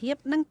វត្ថិភាព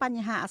និងប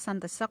ញ្ហាអស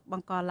ន្តិសុខប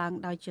ង្កឡើង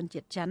ដោយជនជា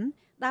តិចិន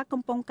ដែល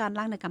កំពុងកើន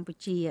ឡើងនៅកម្ពុ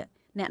ជា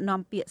អ្នក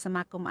នាំពាក្យស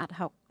មាគមអាត់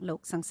ហុកលោក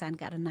សង្សាន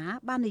ករណា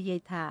បាននិយាយ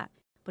ថា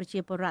ប្រជា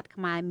ពលរដ្ឋ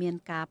ខ្មែរមាន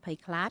ការភ័យ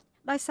ខ្លាច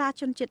ដោយសារ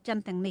ជនជាតិចិន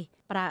ទាំងនេះ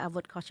ប្រើអា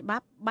វុធខុសច្បា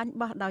ប់បាញ់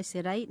បោះដោយ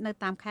សេរីនៅ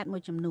តាមខេត្តមួ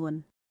យចំនួន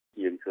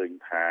យើងឃើញ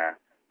ថា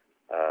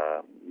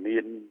មា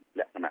ន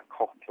លក្ខណៈ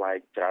ខុសប្លែក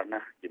ច្រើនណា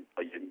ស់យើង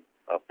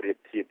ប្រៀប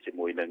ធៀបជា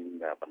មួយនឹង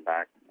បណ្ដា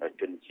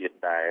ជនជាតិ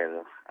ដែល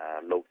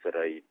លោកសេ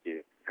រីជា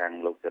ខាង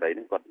លោកសេរី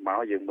នឹងគាត់មក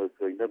យើងមើល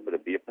ឃើញទៅរ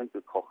បៀបហ្នឹងគឺ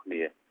ខុសគ្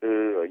នាគឺ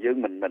យើង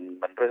មិន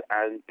រើស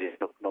អើងពី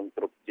ក្នុង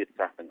គ្រប់ជាតិ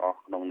សាសន៍ទាំងអស់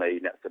ក្នុងន័យ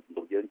អ្នកសិទ្ធិម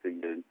នុស្សយើងគឺ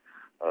យើង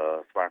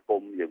ស្វាគ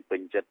មន៍យើងពេ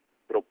ញចិត្ត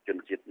គ្រប់ជន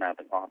ជាតិណា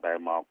ទាំងអស់ដែល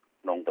មក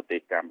ក្នុងប្រទេស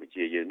កម្ពុ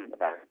ជាយើងនឹង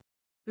ដែរ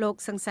លោក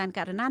សង្សានក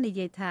រណានិ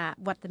យាយថា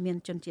វត្តមាន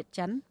ជនជាតិ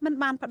ចិនមិន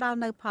បានផ្ដល់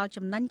នូវផល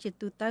ចំណេញជា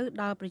ទូទៅ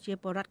ដល់ប្រជា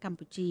ពលរដ្ឋកម្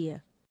ពុជា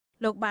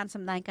លោកបានស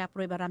ម្ដែងការព្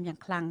រួយបារម្ភយ៉ាង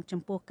ខ្លាំង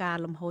ចំពោះការ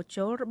លំហូរ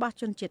ចូលរបស់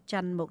ជនជាតិចិ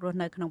នមករស់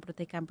នៅក្នុងប្រ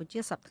ទេសកម្ពុជា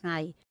សប្តាហ៍ថ្ងៃ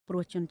ព្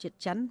រោះជនជាតិ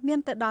ចិនមាន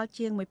ទៅដល់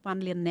ជាង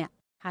 1000 លាននាក់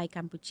ហើយក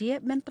ម្ពុជា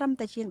មានត្រឹម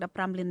តែជាង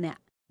 15 លាននាក់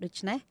ដូ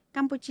ច្នេះក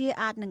ម្ពុជា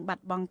អាចនឹងបា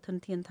ត់បង់ធន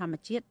ធានធម្ម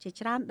ជាតិជា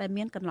ច្រើនដែល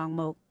មានកន្លង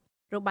មក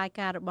របាយ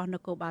ការណ៍របស់ន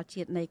គរបាល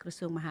ជាតិនៃក្រ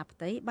សួងមហាផ្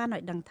ទៃបានឲ្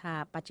យដឹងថា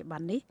បច្ចុប្ប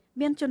ន្ននេះ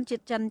មានជនជា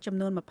តិចិនចំ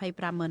នួន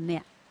 25,000 នា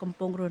ក់កំ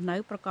ពុងរស់នៅ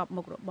ប្រកប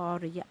មុខរបរ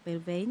រយៈពេល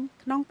វែង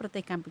ក្នុងប្រទេ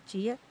សកម្ពុ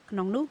ជាក្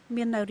នុងនោះ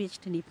មាននៅរាជ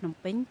ធានីភ្នំ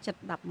ពេញជិត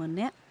 10,000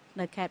 នាក់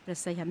នៅខេត្តព្រះ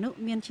សីហនុ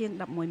មានជាង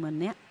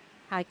 11,000 នាក់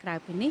ហើយក្រៅ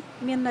ពីនេះ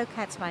មាននៅ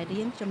ខេត្តស្វាយ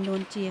រៀងចំនួន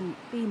ជាង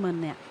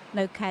 20,000 នាក់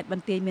នៅខេត្តប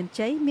ន្ទាយមាន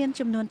ជ័យមាន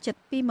ចំនួនជិត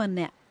 20,000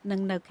 នាក់និង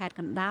នៅខេត្ត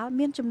កណ្ដាល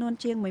មានចំនួន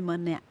ជាង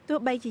 10,000 នាក់ទោះ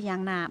បីជាយ៉ា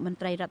ងណាមន្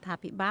ត្រីរដ្ឋា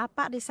ភិបាលប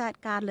ដិសេធ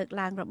ការលើក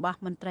ឡើងរបស់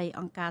មន្ត្រី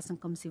អង្គការស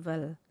ង្គមស៊ីវិ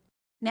ល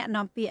អ្នក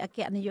នាំពាក្យអគ្គ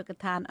នាយក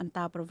ដ្ឋានអន្ត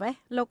រប្រវេសន៍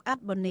លោកអា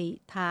ត់បូនី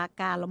ថា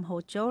ការលំហូ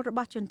រចូលរប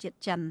ស់ជនជាតិ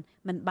ចិន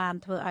មិនបាន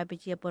ធ្វើឲ្យប្រ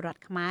ជាពលរដ្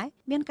ឋខ្មែរ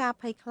មានការ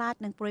ភ័យខ្លាច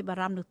និងព្រួយបា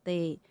រម្ភនោះ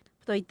ទេ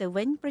ផ្ទុយទៅ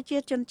វិញប្រជា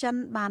ជនចិន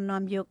បាន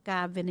នាំយក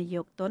ការវិនិ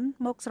យោគទុន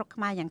មកស្រុក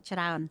ខ្មែរយ៉ាងច្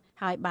រើន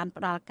ហើយបាន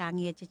ផ្ដល់ការ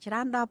ងារជាច្រើ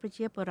នដល់ប្រ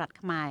ជាពលរដ្ឋ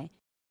ខ្មែរ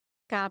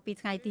កាលពី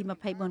ថ្ងៃទី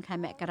24 ខែ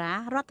មករា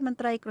រដ្ឋមន្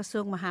ត្រីក្រសួ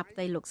ងមហាផ្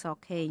ទៃលោកស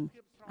ខេង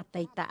អ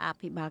តីតអ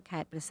ភិបាលខេ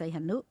ត្តព្រះសីហ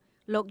នុ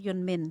លោកយុន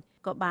មីន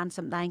ក៏បានស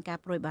ម្ដែងការ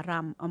ព្រួយបារ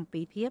ម្ភអំ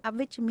ពីភាពអ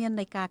វិជ្ជមាន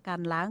នៃការកើ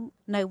នឡើង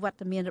នៅវត្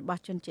តមានរប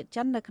ស់ជនជាតិ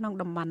ចិននៅក្នុង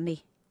តំបន់នេះ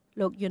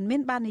លោកយុនមី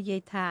នបាននិយា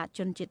យថាជ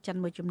នជាតិចិន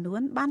មួយចំនួ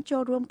នបានចូ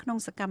លរួមក្នុង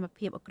សកម្ម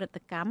ភាពអក្រិត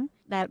កម្ម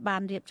ដែលបា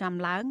នរៀបចំ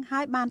ឡើងហើ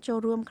យបានចូល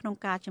រួមក្នុង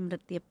ការចម្រិ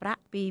តទារប្រា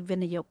ក់ពីវិ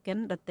និយោគិន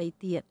ដទៃ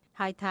ទៀត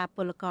ហើយថាព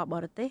លករប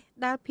រទេស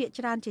ដែលភាគ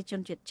ច្រើនជាជ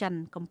នជាតិចិន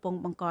កំពុង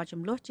បង្ក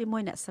ចំនួនជាមួ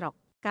យអ្នកស្រុក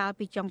កាល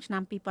ពីចុងឆ្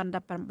នាំ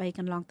2018ក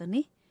ន្លងទៅ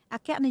នេះអ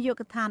គ្គនាយ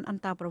កដ្ឋានអ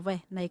ន្តរប្រវេស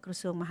ន៍នៃក្រ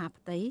សួងមហា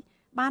ផ្ទៃ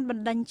បានប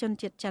ណ្ដេញជន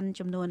ជាតិចិន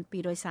ចំនួន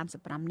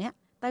235នាក់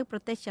ទៅប្រ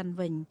ទេសចិន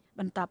វិញ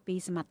បន្ទាប់ពី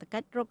សមត្ថកិ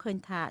ច្ចរកឃើញ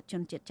ថាជ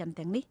នជាតិចិន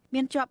ទាំងនេះ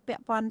មានជាប់ពា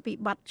ក់ព័ន្ធពី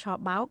បទឆ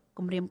បោក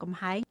គំរាមកំ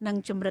ហែងនិង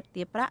ចម្រិត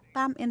ទារប្រាក់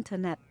តាមអ៊ីនធឺ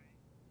ណិត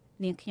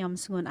នាងខ្ញុំ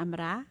ស្ងួនអម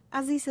រា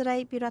អាស៊ីសេរី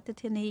ពីរដ្ឋ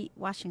ធានី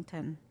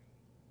Washington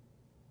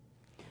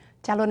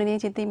ចាលោកនាង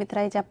ជាទីមេត្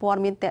រីចាព័ត៌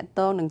មានតក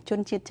តងនឹងជន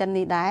ជាតិចិន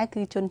នេះដែរ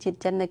គឺជនជាតិ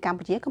ចិននៅកម្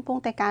ពុជាកំពុង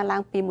តែកើនឡើ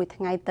ងពីមួយ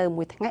ថ្ងៃទៅ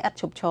មួយថ្ងៃឥត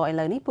ឈប់ឈរឥ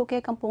ឡូវនេះពួកគេ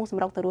កំពុងស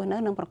ម្រុកទៅរស់នៅ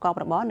និងប្រកប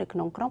របរនៅក្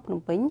នុងក្រុងភ្នំ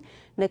ពេញ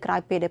នៅក្រៅ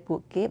ពេលដែលពួក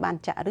គេបាន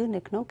ចាក់ឫសនៅ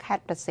ក្នុងខេត្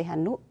តព្រះសីហ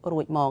នុរួ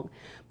ចមក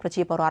ប្រ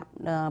ជាពលរដ្ឋ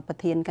ប្រ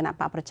ធានគណៈ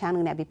បកប្រឆាំងនិ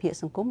ងអ្នកវិភាគ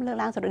សង្គមលើក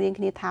ឡើងស្រដៀង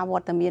គ្នាថាវ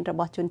ត្តមានរ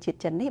បស់ជនជាតិ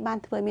ចិននេះបាន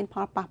ធ្វើមានផ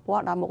លប៉ះពា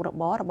ល់ដល់មុខរ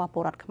បររបស់ព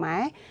លរដ្ឋខ្មែ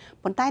រ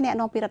ប៉ុន្តែអ្នក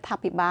នាំពាក្យរដ្ឋា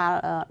ភិបាល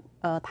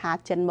ថា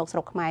ចិនមកស្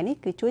រុកខ្មែរនេះ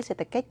គឺជួយសេ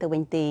ដ្ឋកិច្ចទៅវិ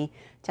ញទេ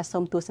ចាសសូ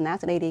មទស្សនា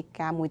សេចក្តីរាយ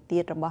ការណ៍មួយទៀ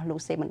តរបស់លោក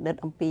សេបណ្ឌិត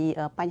អំពី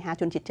បញ្ហា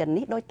ជនជាតិចិន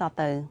នេះដូចត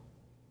ទៅ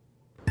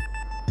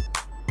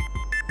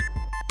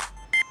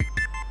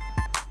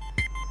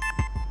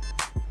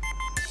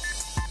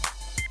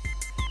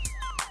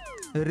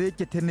រា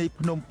ជធានី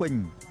ភ្នំពេញ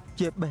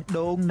ជាបេះ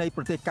ដូងនៃ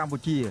ប្រទេសកម្ពុ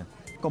ជា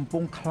កំពុ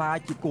ងក្លាយ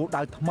ជាគោល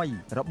ដៅថ្មី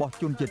របស់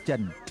ជនជាតិចិ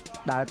ន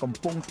ដែលកំ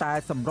ពុងតែ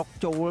សម្រុក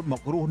ចូលម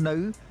ករស់នៅ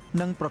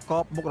និងប្រក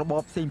បមុខរប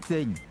រផ្សេ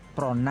ងៗ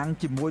ប្រណាំង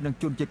ជាមួយនឹង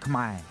ជនជាតិខ្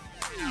មែរ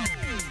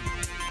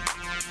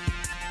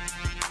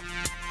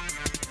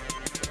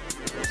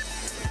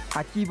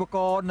អាជីវក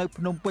រនៅ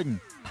ភ្នំពេញ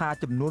ថា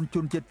ចំនួនជ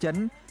នជាតិចិន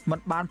មិន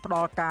បានផ្ដ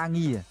ល់ការ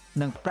ងារ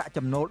និងប្រាក់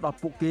ចំណូលដល់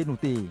ពួកគេនោះ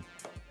ទេ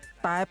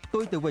តែផ្ទុ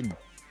យទៅវិញ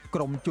ក្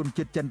រមជន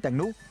ជាតិចិនទាំង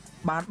នោះ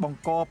បានបង្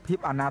កភាព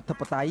អនាធិ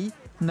បតេយ្យ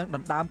និងដ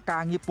ណ្ដើមកា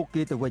រងារពួក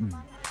គេទៅវិញ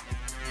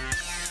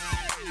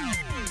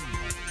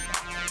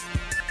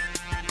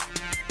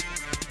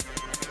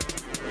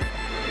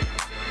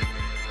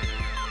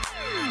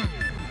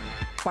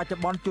បច្ចុ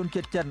ប្បន្នជន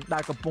ជាតិចិនដែ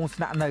លកំពុងស្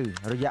នាក់នៅ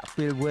រយៈ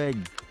ពេលវែង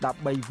ដើ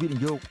ម្បីវិនិ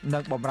យោគនិ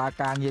ងបម្រើ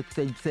ការងារផ្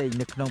សេងៗ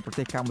នៅក្នុងប្រ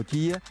ទេសកម្ពុ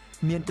ជា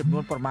មានចំនួ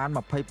នប្រមាណ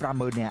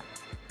 25,000 នាក់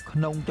ក្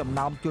នុងចំ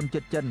ណោមជនជា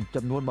តិចិន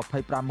ចំនួន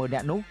 25,000 នា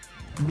ក់នោះ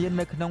មាន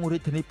នៅក្នុងរា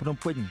ជធានីភ្នំ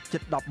ពេញជិ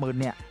ត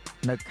 10,000 នាក់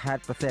នៅខេត្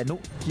តប្រសេនុ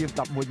ជាង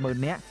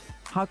 11,000 នាក់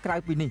ហើយក្រៅ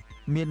ពីនេះ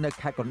មាននៅ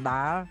ខេត្តកណ្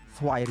ដាល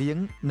ស្វាយរៀង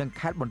និង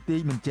ខេត្តបន្ទាយ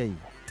មានជ័យ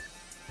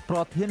ប្រ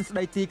ធានស្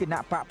ដីទីគណៈ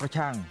បកប្រ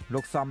ឆាំងលោ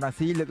កសំរង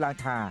ស៊ីលើកឡើង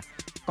ថា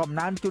កំ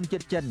ណើនជនជា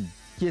តិចិន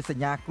ជាស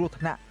ញ្ញាគ្រោះ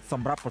ថ្នាក់ស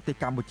ម្រាប់ប្រទេស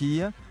កម្ពុជា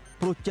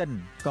ព្រោះចិន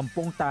កំ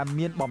ពុងតែ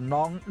មានបំណ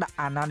ងដាក់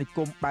អាណានិគ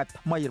មបែប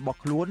ថ្មីរបស់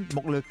ខ្លួនម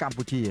កលើកម្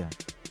ពុជា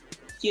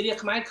ជារាជ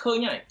ខ្មែរឃើញ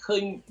ហើយឃើ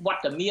ញវ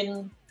ត្តមាន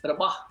រ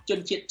បស់ជន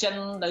ជាតិចិន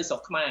នៅស្រុ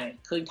កខ្មែរ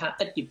ឃើញថា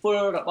ឥទ្ធិពល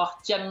របស់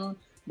ចិន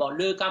មក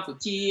លើកម្ពុ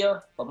ជា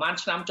ប្រហែល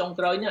ឆ្នាំចុង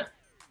ក្រោយនេះ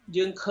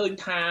យើងឃើញ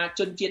ថា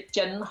ជនជាតិ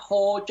ចិន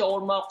ហូរចូល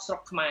មកស្រុ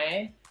កខ្មែរ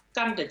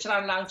កាន់តែច្រើ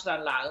នឡើង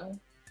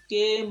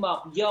គេមក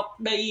យក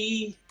ដី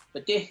ប្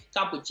រទេសក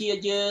ម្ពុជា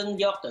យើង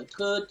យកទៅធ្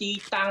វើទី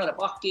តាំងរ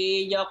បស់គេ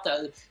យកទៅ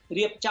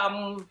រៀបចំ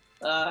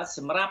ស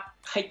ម្រាប់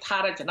ហិដ្ឋា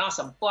រចនា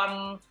សម្ព័ន្ធ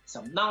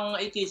សំណង់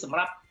អីគេសម្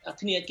រាប់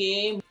គ្នាគេ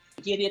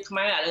ជារាជខ្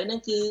មែរឥឡូវហ្នឹ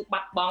ងគឺបា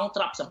ត់បង់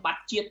ទ្រព្យសម្បត្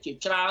តិជាតិជា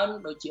ច្រើន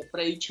ដូចជាព្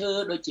រៃឈើ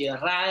ដូចជា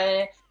រ៉ែ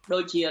ដូ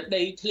ចជា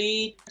ដីធ្លី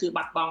គឺ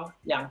បាត់បង់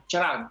យ៉ាងច្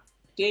រើន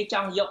គេច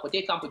ង់យកប្រទេ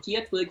សកម្ពុជា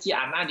ធ្វើជា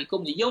អាណានិគ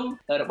មនិយម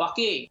របស់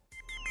គេ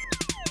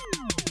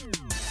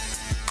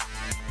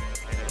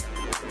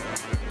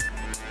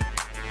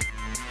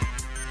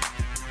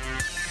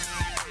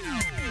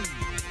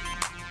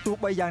ទោះ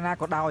បីយ៉ាងណា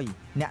ក៏ដោយ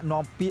អ្នក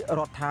នាំពាក្យរ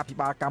ដ្ឋាភិ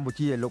បាលកម្ពុ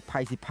ជាលោកផៃ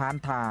ស៊ីផាន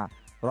ថា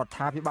រដ្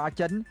ឋាភិបាល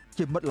ចិន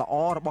ជាមិត្តល្អ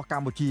របស់ក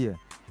ម្ពុជា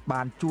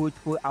បានជួយ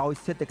ធ្វើឲ្យ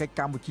សេដ្ឋកិច្ច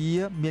កម្ពុជា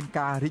មាន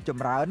ការរីកច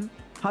ម្រើន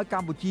ហើយក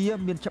ម្ពុជា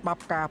មានច្បា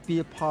ប់ការពា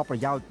រផលប្រ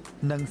យោជន៍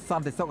និងស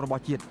ន្តិសុខរប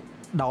ស់ជាតិ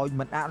ដោយ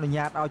មិនអនុញ្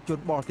ញាតឲ្យជន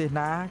បរទេស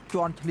ណាជ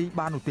ន់ឈ្លី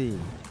បាននោះទេ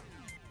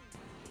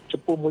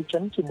ចំពោះមួយចិ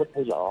នជាមិត្ត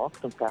មួយល្អ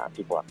ក្នុងការអ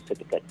ភិវឌ្ឍសេ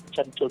ដ្ឋកិច្ច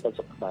ចិនជួយដល់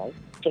ស្រុកខ្មែរ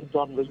ចិនយ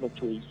ន់លុយមក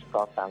ជួយក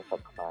សាងស្រុ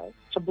កខ្មែរ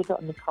ខ្ញុំគិតថាអ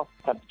ត់មានខុស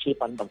កម្ពុជា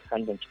បានបង្ហាញ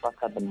យ៉ាងច្បាស់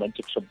ថាមិនមែន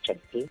ជាខ្ញុំចិន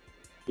ទេ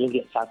យើងរ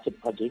ក្សាសិទ្ធិ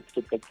ផលយើង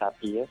គឺកិច្ចការ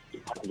ពារ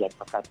ផលប្រយោជន៍រ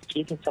បស់កម្ពុជា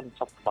និងសន្តិ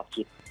សុខរបស់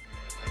ជាតិ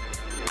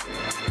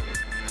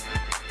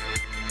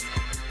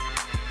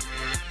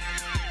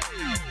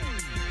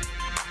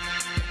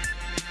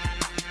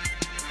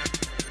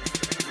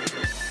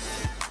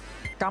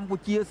កម្ពុ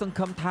ជាសង្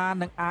ឃឹមថា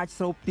នឹងអាច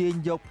ស្រូបទាញ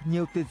យកភ្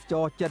ញៀវទេសច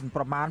រចិន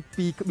ប្រមាណ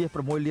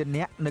 2.6 លាន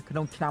នាក់នៅក្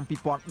នុងឆ្នាំ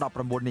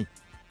2019នេះ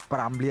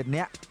 5 លាន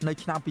នាក់នៅ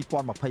ឆ្នាំ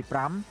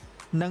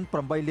2025និង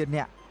8លាន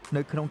នាក់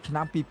នៅក្នុងឆ្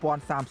នាំ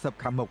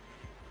2030ខាងមុខ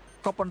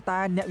ក៏ប៉ុន្តែ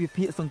អ្នកវិ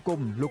ភាគសង្គម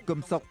លោកកឹម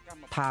សុខ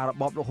ថារ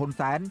បបលោកហ៊ុន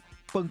សែន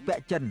ពឹងពា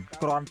ក់ចិន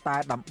គ្រាន់តែ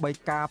ដើម្បី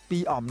ការពា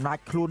រអំណាច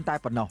ខ្លួនតែ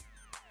ប៉ុណ្ណោះ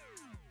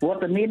វត្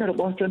តមានរ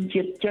បស់ជន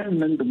ជាតិចិន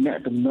និងទំនា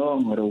ក់ទំនង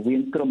រវា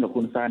ងក្រុមលោក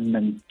ហ៊ុនសែន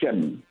និងចិន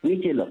វា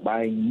ជាលបែ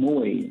ង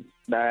មួយ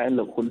ដែល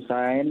លោកហ៊ុន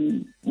សែន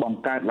បង្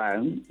កើតឡើង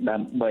ដើ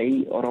ម្បី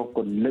រកគ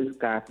ន្លឹះ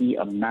ការពារ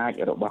អំណាច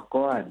របស់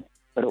គាត់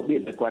របៀ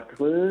បដែលគាត់ធ្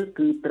វើ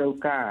គឺត្រូវ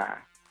ការ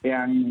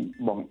ទាំង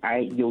បង្អែ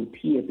កយោ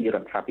ធាពីរ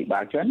ដ្ឋាភិបា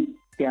លចិន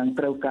ទាំង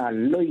ត្រូវការ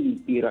លុយ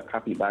ពីរដ្ឋា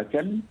ភិបាល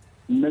ចិន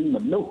និងម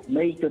នុស្ស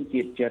នៃជន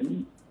ជាតិចិន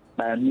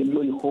ដែលមាន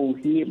លុយហូរ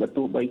ហៀបើ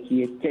ទោះបី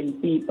ជាចេញ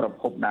ពីប្រ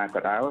ភពណា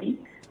ក៏ដោយ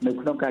នៅ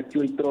ក្នុងការ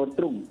ជួយទ្រ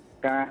ទ្រង់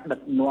ការដឹ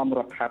កនាំរ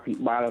ដ្ឋាភិ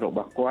បាលរប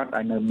ស់គាត់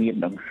ឲ្យនៅមាន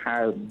ដង្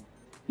ហើម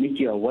នេះ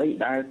ជាអ្វី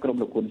ដែលក្រុម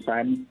លោកហ៊ុនសែ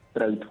ន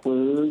ត្រូវធ្វើ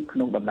ក្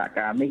នុងដំណាក់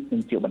កាលនេះនឹ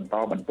ងជាបន្ត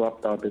បន្ទាប់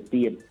តទៅ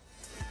ទៀត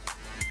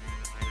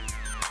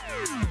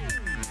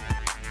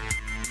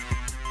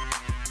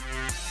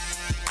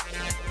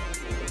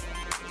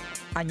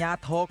អាជ្ញា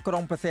ធរក្រុ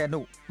ងប្រសេនុ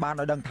បាន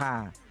ឲ្យដឹងថា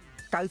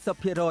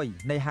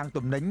 90% នៃហាង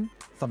ទំនិញ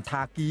សន្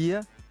តាគារ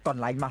ក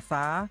ន្លែងម៉ាស្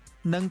សា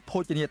និងភោ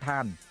ជនីយដ្ឋា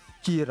ន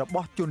ជារប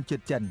ស់ជនជា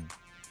តិចិន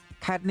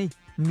ខេត្តនេះ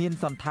មាន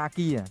សន្តា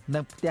គារនិ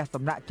ងផ្ទះ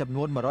សំណាក់ចំ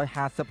នួន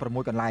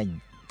156កន្លែង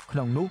ក្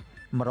នុងនោះ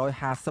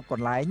150ក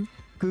ន្លែង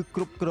គឺគ្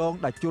រប់គ្រង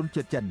ដោយជន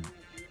ជាតិចិន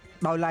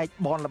ដោយឡែក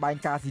បនលបែង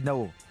កាស៊ីណូ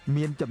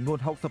មានចំនួន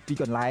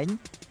62កន្លែង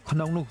ក្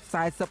នុងនោះ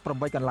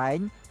48កន្លែង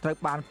ត្រូវ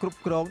បានគ្រប់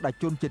គ្រងដោយ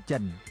ជនជាតិចិ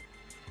ន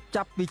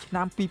ចាប់ពីឆ្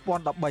នាំ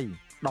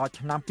2013ដល់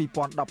ឆ្នាំ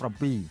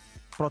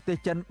2017ប្រទេស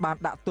ចិនបាន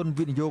ដាក់ទុន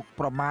វិនិយោគ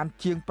ប្រមាណ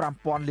ជាង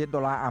 $5,000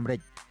 លានអាមេរិ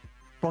ក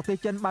ប្រទេស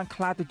ចិនបាន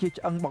ក្លាយទៅជា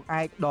ឆ្អឹងបង្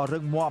អែកដ៏រឹ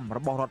ងមាំរ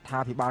បស់រដ្ឋា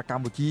ភិបាលក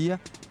ម្ពុជា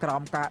ក្រោ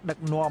មការដឹក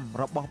នាំ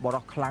របស់ប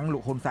រិសុទ្ធខ្លាំងលោ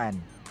កហ៊ុនសែន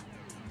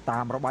តា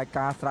មរបាយ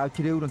ការណ៍ស្រាវ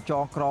ជ្រាវនឹងច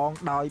ងក្រង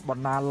ដោយប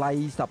ណ្ណាល័យ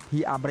សភា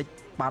អាមេរិក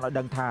បានឲ្យ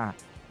ដឹងថា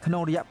ក្នុ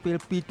ងរយៈពេល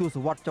2ទស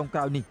វត្សរ៍ចុងក្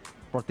រោយនេះ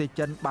ប្រទេស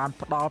ចិនបាន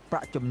ផ្ដល់ប្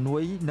រាក់ជំនួ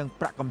យនិង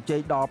ប្រាក់កម្ចី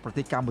ដល់ប្រ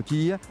ទេសកម្ពុ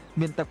ជា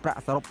មានទឹកប្រាក់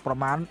សរុបប្រ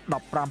មាណ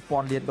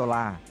 $15,000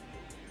 លាន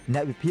អ្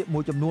នកវិភាគមួ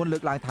យចំនួនលើ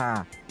កឡើងថា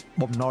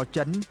បំណុល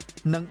ចិន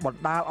នឹងប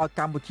ណ្ដាលឲ្យ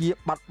កម្ពុជា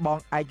បាត់ប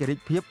ង់ឯករា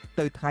ជ្យភាព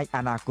ទៅថ្ងៃអ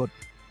នាគត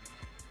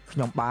ខ្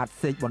ញុំបាទ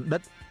សេកបណ្ឌិ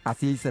តអា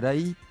ស៊ីសេរី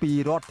ពី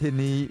រដ្ឋធា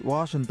នី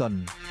Washington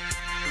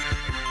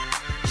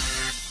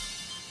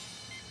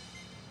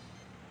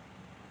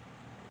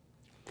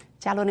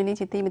ចាលោកនេះ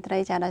ជាទីមេត្រី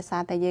ចាដោយសា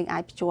រតែយើងអា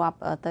ចភ្ជាប់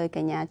ទៅក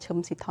ញ្ញាឈឹម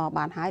ស៊ីធ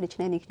បានហើយដូច្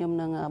នេះនេះខ្ញុំ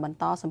នឹងបន្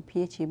តសម្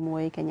ភាសជាមួ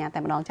យកញ្ញាតែ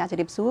ម្ដងចាជម្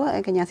រាបសួរ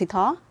កញ្ញាស៊ីធ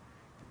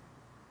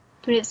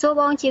ជម្រាបសួរ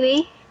បងជីវី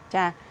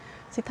ចា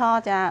ស៊ីធ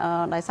ចា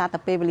ដោយសារតែ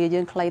ពេលវេលាយើ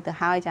ងខ្លីទៅ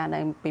ហើយចាដែ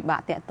លពិបាក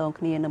តាក់ទង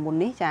គ្នានៅមុន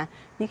នេះចា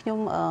នេះខ្ញុំ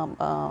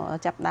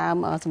ចាប់ដើម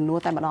សំណួរ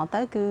តែម្ដងទៅ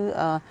គឺ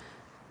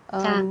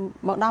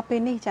មកដល់ពេល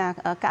នេះចា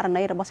ករ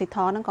ណីរបស់ស៊ីធ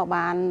ហ្នឹងក៏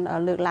បាន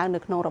លើកឡើងនៅ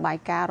ក្នុងរបាយ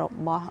ការណ៍រ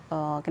បស់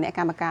គណៈក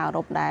ម្មការអឺ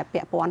រ៉ុបដែលពា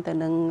ក់ព័ន្ធទៅ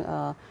នឹង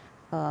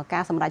កា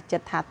រសម្រេចចិ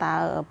ត្តថាតើ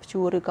ព្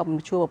យួរឬក៏មិន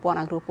ព្យួរប្រព័ន្ធ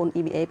អង្គរពន្ធ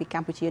EBA ពីក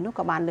ម្ពុជានោះ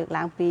ក៏បានលើក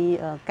ឡើងពី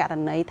ករ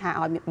ណីថា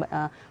ឲ្យ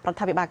រដ្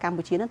ឋាភិបាលកម្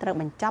ពុជានឹងត្រូវ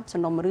បញ្ចប់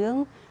សំណុំរឿង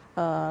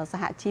ស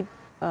ហជីព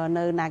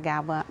នៅ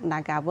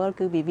Nagavel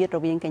គឺវិវាទរ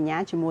វាងកញ្ញា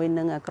ជាមួយ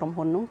នឹងក្រុម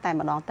ហ៊ុននោះតែ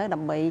ម្ដងទៅដើ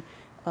ម្បី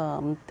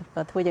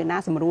ធ្វើយ៉ាងណា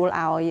សម្រួល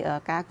ឲ្យ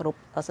ការគោរព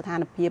ស្ថា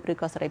នភាពឬ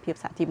ក៏សេរីភាព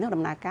សហជីពនោះ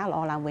ដំណើរការល្អ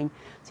ឡើងវិញ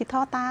ស៊ីធ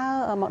តើ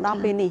មកដល់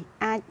ពេលនេះ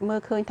អាចមើល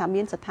ឃើញថា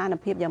មានស្ថាន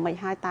ភាពយ៉ាងម៉េច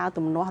ហើយតើ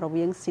ទំនាស់រ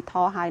វាងស៊ីធ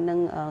ហើយនឹង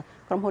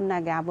ក្រុមហ៊ុន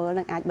Nagavel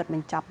នឹងអាចបិទប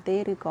ញ្ចប់ទេ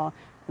ឬក៏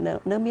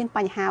នៅមានប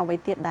ញ្ហាអ្វី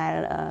ទៀតដែល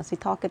ស៊ី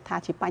ធគិតថា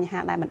ជាបញ្ហា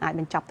ដែលមិនអាច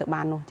បញ្ចប់ទៅ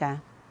បាននោះ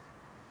ចា៎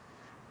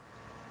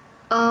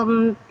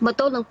បើ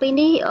ទល់នឹងពេល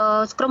នេះ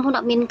ក្រុមហ៊ុនអ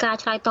ត់មានការ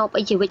ឆ្លើយតប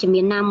អីជាវិជ្ជ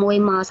មានណាមួយ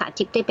មកសហ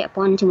ជីពទេពាក់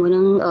ព័ន្ធជាមួយ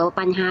នឹង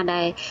បញ្ហា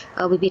ដែល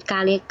វិវាទកា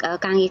រ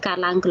ងារកើត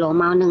ឡើងកន្លង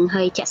មកនឹង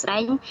ហើយជាក់ស្ដែ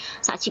ង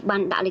សហជីពបា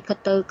នដាក់លិខិត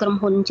ទៅក្រុម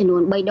ហ៊ុនចំនួ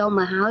ន3ដង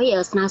មកហើយ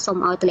ស្នើសុំ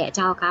ឲ្យទម្លាក់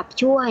ចោលការព្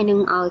យួរហើយនឹង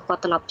ឲ្យគា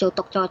ត់ត្រឡប់ចូល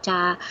តុចរចា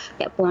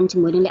ពាក់ព័ន្ធជា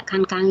មួយនឹងលក្ខខ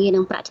ណ្ឌការងារ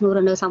និងប្រាក់ឈ្នួល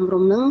នៅសមរ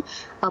ម្យនឹង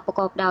ប្រ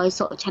កបដោយ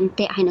សុឆន្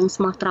ទៈហើយនឹង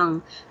ស្មោះត្រង់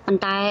ប៉ុ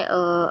ន្តែ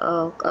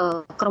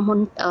ក្រុមហ៊ុន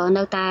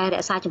នៅតែរ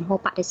ក្សាជំហរ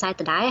បដិសេធ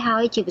ដដែលហើ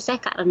យជាពិសេស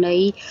ករណី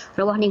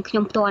របស់នាងខ្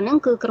ញុំផ្ទាល់ហ្នឹង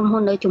គឺក្រុមហ៊ុ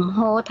ននៅជំហ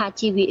រថា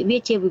វា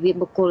ជាវិវាទ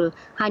បុគ្គល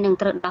ហើយនឹង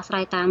ត្រូវដោះស្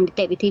រាយតាមនី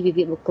តិវិធីវិ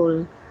វាទបុគ្គល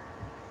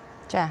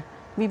ចា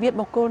វិវាទ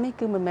បុគ្គលនេះ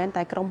គឺមិនមែន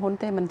តែក្រុមហ៊ុន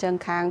ទេមិនចឹង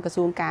ខាងក្រ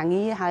សួងការ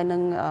ងារហើយនឹ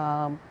ង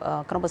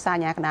ក្រុមប្រឹក្សាអា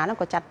ជ្ញាកណ្ដាលហ្នឹង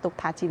ក៏ចាត់ទុក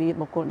ថាជាវិវាទ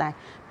បុគ្គលដែរ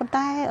ប៉ុន្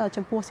តែ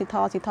ចំពោះស៊ី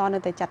ធនៅ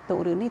តែចាត់ទុក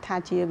រឿងនេះថា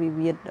ជាវិ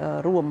វាទ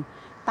រួម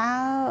តើ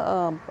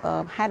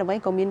ហេតុអ្វី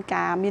ក៏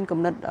មានគំ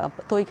និត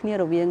ផ្ទុយគ្នា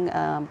រវាង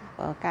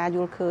ការយ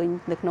ល់ឃើញ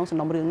នៅក្នុងសំ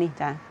ណុំរឿងនេះ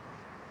ចា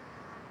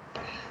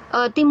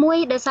ទីមួយ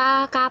ដោយសារ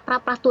ការប្រើ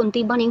ប្រាស់តួនា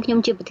ទីរបស់នាងខ្ញុំ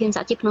ជាប្រធានស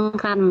ហជីពក្នុង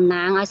ការតំ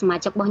ណាងឲ្យសមា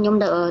ជិករបស់ខ្ញុំ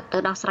ទៅ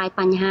ដោះស្រាយ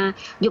បញ្ហា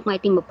យុគថ្ងៃ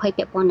ទី20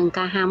ពាក់ព័ន្ធនឹង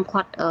ការហាម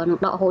ឃាត់នឹង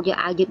ដកហូតយក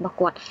អាវយឺតរបស់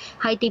គាត់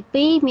ហើយទី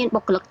2មាន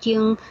បុគ្គលិកជា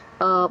ង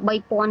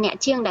3000អ្នក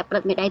ជាងដែលព្រឹ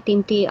ត្តមេដៃទីម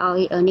ទីឲ្យ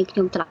នាងខ្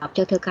ញុំត្រឡប់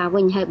ចូលធ្វើការ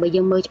វិញហើយបើ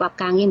យើងមើលច្បាប់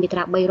ការងារមាត្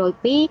រា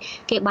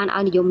302គេបាន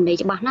ឲ្យនិយមន័យ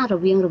ច្បាស់ណាស់រ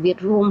វាងវិវាទ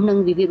រួមនិង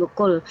វិវាទបុគ្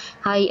គល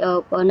ហើយ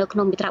នៅក្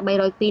នុងមាត្រា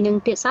302នឹង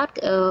ទៀតសោត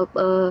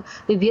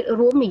វិវាទ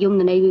រួមនិយម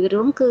ន័យវិវាទ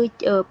រួមគឺ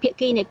ភា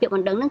គីនៃពាក្យប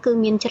ណ្ដឹងហ្នឹងគឺ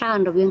មានច្រើន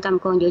រវាងកម្ម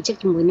ករយោជិក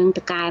ជាមួយនឹងត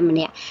កែម្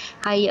នាក់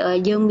ហើយ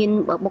យើងមាន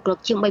បុគ្គលិក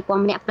ជាង3000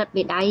ម្នាក់ព្រឹត្ត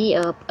មេដៃ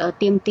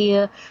ទីមទី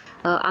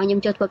ឲ្យខ្ញុំ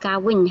ចូលធ្វើការ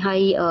វិញហើ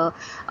យ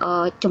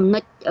ចំណុ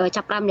ច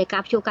ចាប់ផ្ដើមនៃកា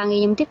រព្យួរការងារ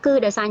ខ្ញុំទៀតគឺ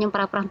ដោយសារខ្ញុំប្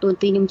រើប្រាស់តួនា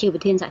ទីខ្ញុំជាប្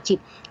រធានសហជីព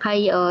ហើយ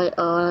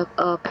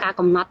ការ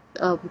កំណត់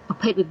ប្រ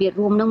ភេទវិវាទ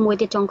រួមនឹងមួយ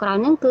ទៀតចុងក្រោយ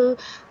ហ្នឹងគឺ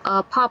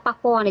ផលប៉ះ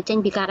ពាល់នៃចេញ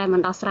ពីការដែលមិ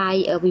នដោះស្រាយ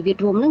វិវាទ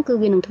រួមហ្នឹងគឺ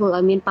វានឹងធ្វើ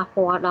ឲ្យមានប៉ះ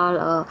ពាល់ដល់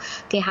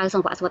គេហៅស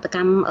ង្វាក់សុវត្ថិក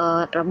ម្ម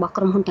របស់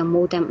ក្រុមហ៊ុនទាំង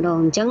មូលតែម្ដង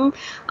អញ្ចឹង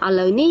ឥ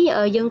ឡូវនេះ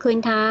យើងឃើញ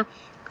ថា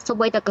សូ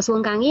ម្បីតែក្រសួង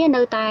ការងារ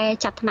នៅតែ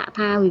ចាត់ថ្នាក់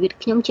ថាវិវាទ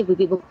ខ្ញុំជាវិ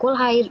វាទបុគ្គល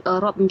ហើយ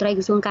រដ្ឋមន្ត្រី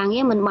ក្រសួងការ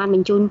ងារមិនបានប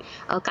ញ្ជូន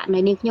ករណី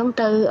នេះខ្ញុំ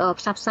ទៅ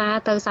ផ្សះផ្សា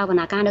ទៅសវ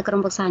នាការនៅក្រុ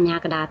មប្រឹក្សាអាជ្ញា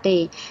កណ្ដាលទេ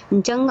អ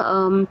ញ្ចឹង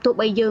ទោះ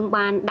បីយើង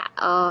បានដាក់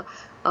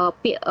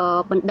ពាក្យ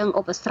បណ្ដឹង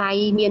ឧបស្រ័យ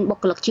មានបុ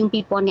គ្គលិកជាង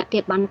2000នាក់ទៀ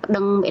តបានប្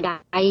តឹងមេ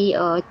ដៃ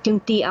ជឹង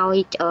ទីឲ្យ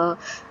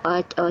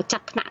ចា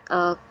ត់ថ្នាក់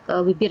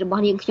វិវាទរប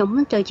ស់នាងខ្ញុំ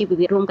នឹងទៅជាវិ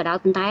វាទរួមក៏ដោយ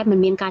ប៉ុន្តែមិន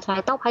មានការឆ្លើ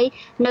យតបហើយ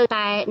នៅ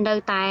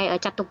តែ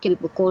ចាត់ទុកជាវិវា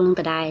ទបុគ្គលនឹង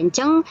ដដែលអញ្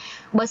ចឹង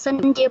បើសិន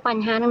ជាប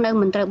ញ្ហានឹងនៅ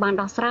មិនត្រូវបាន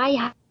ដោះស្រាយ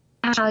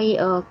ហើយ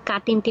កា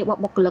រទាមទាររប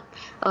ស់បុគ្គលិក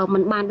មិ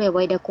នបានអ្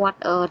វីដែលគាត់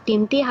ទា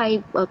មទារហើយ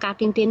ការ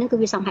ទាមទារនឹងគឺ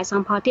វាសមហេតុស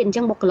មផលទៀតអញ្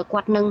ចឹងបុគ្គលិកគា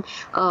ត់នឹង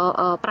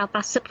ប្រើប្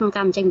រាស់សិទ្ធិក្នុង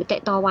ការបញ្ចេញមតិ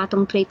តវ៉ាទ្រ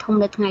ង់ទ្រាយធំ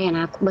នៅថ្ងៃអ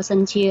នាគតបើសិ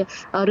នជា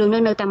រឿងនឹ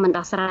ងនៅតែមិន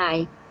ដោះស្រាយ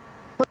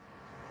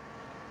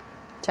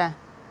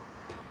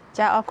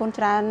ចាអរគុណ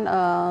ច្រើន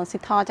ស៊ី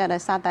ធចាដោ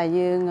យសារតែ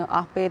យើងអ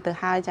ស់ពេលទៅ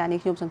ហើយចានេះ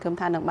ខ្ញុំសង្ឃឹម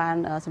ថានឹងបាន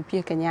សម្ភាស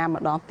កញ្ញា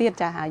ម្ដងទៀត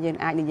ចាហើយយើង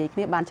អាចនិយាយគ្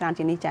នាបានច្រើន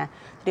ជាងនេះចា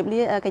ជម្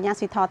រាបលាកញ្ញា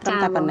ស៊ីធត្រឹម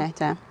តែប៉ុណ្ណេះ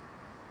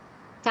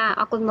ចា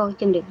អរគុណបង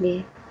ជំរាបលា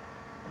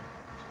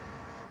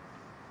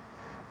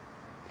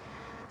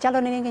ចាលោ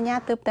កនាងកញ្ញា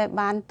ទើបតែ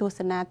បានទស្ស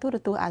នាទូរ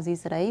ទស្សន៍អាស៊ី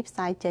សេរីផ្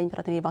សាយចេញប្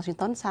រធានាធិបតី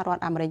Washington សហរដ្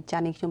ឋអាមេរិកចា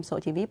នេះខ្ញុំសុ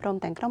ជីវីព្រម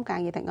ទាំងក្រុមការ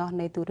ងារទាំងអស់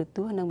នៃទូរទ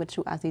ស្សន៍និងវិទ្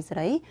យុអាស៊ីសេ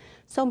រី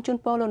សូមជូន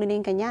ពរលោកនា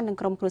ងកញ្ញានិង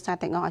ក្រុមគ្រួសារ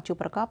ទាំងអស់ឲ្យជួប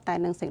ប្រកបតែ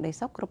នឹងសេចក្តី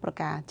សុខគ្រប់ប្រ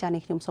ការចា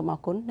នេះខ្ញុំសូមអរ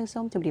គុណនិងសូ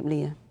មជម្រាប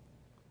លា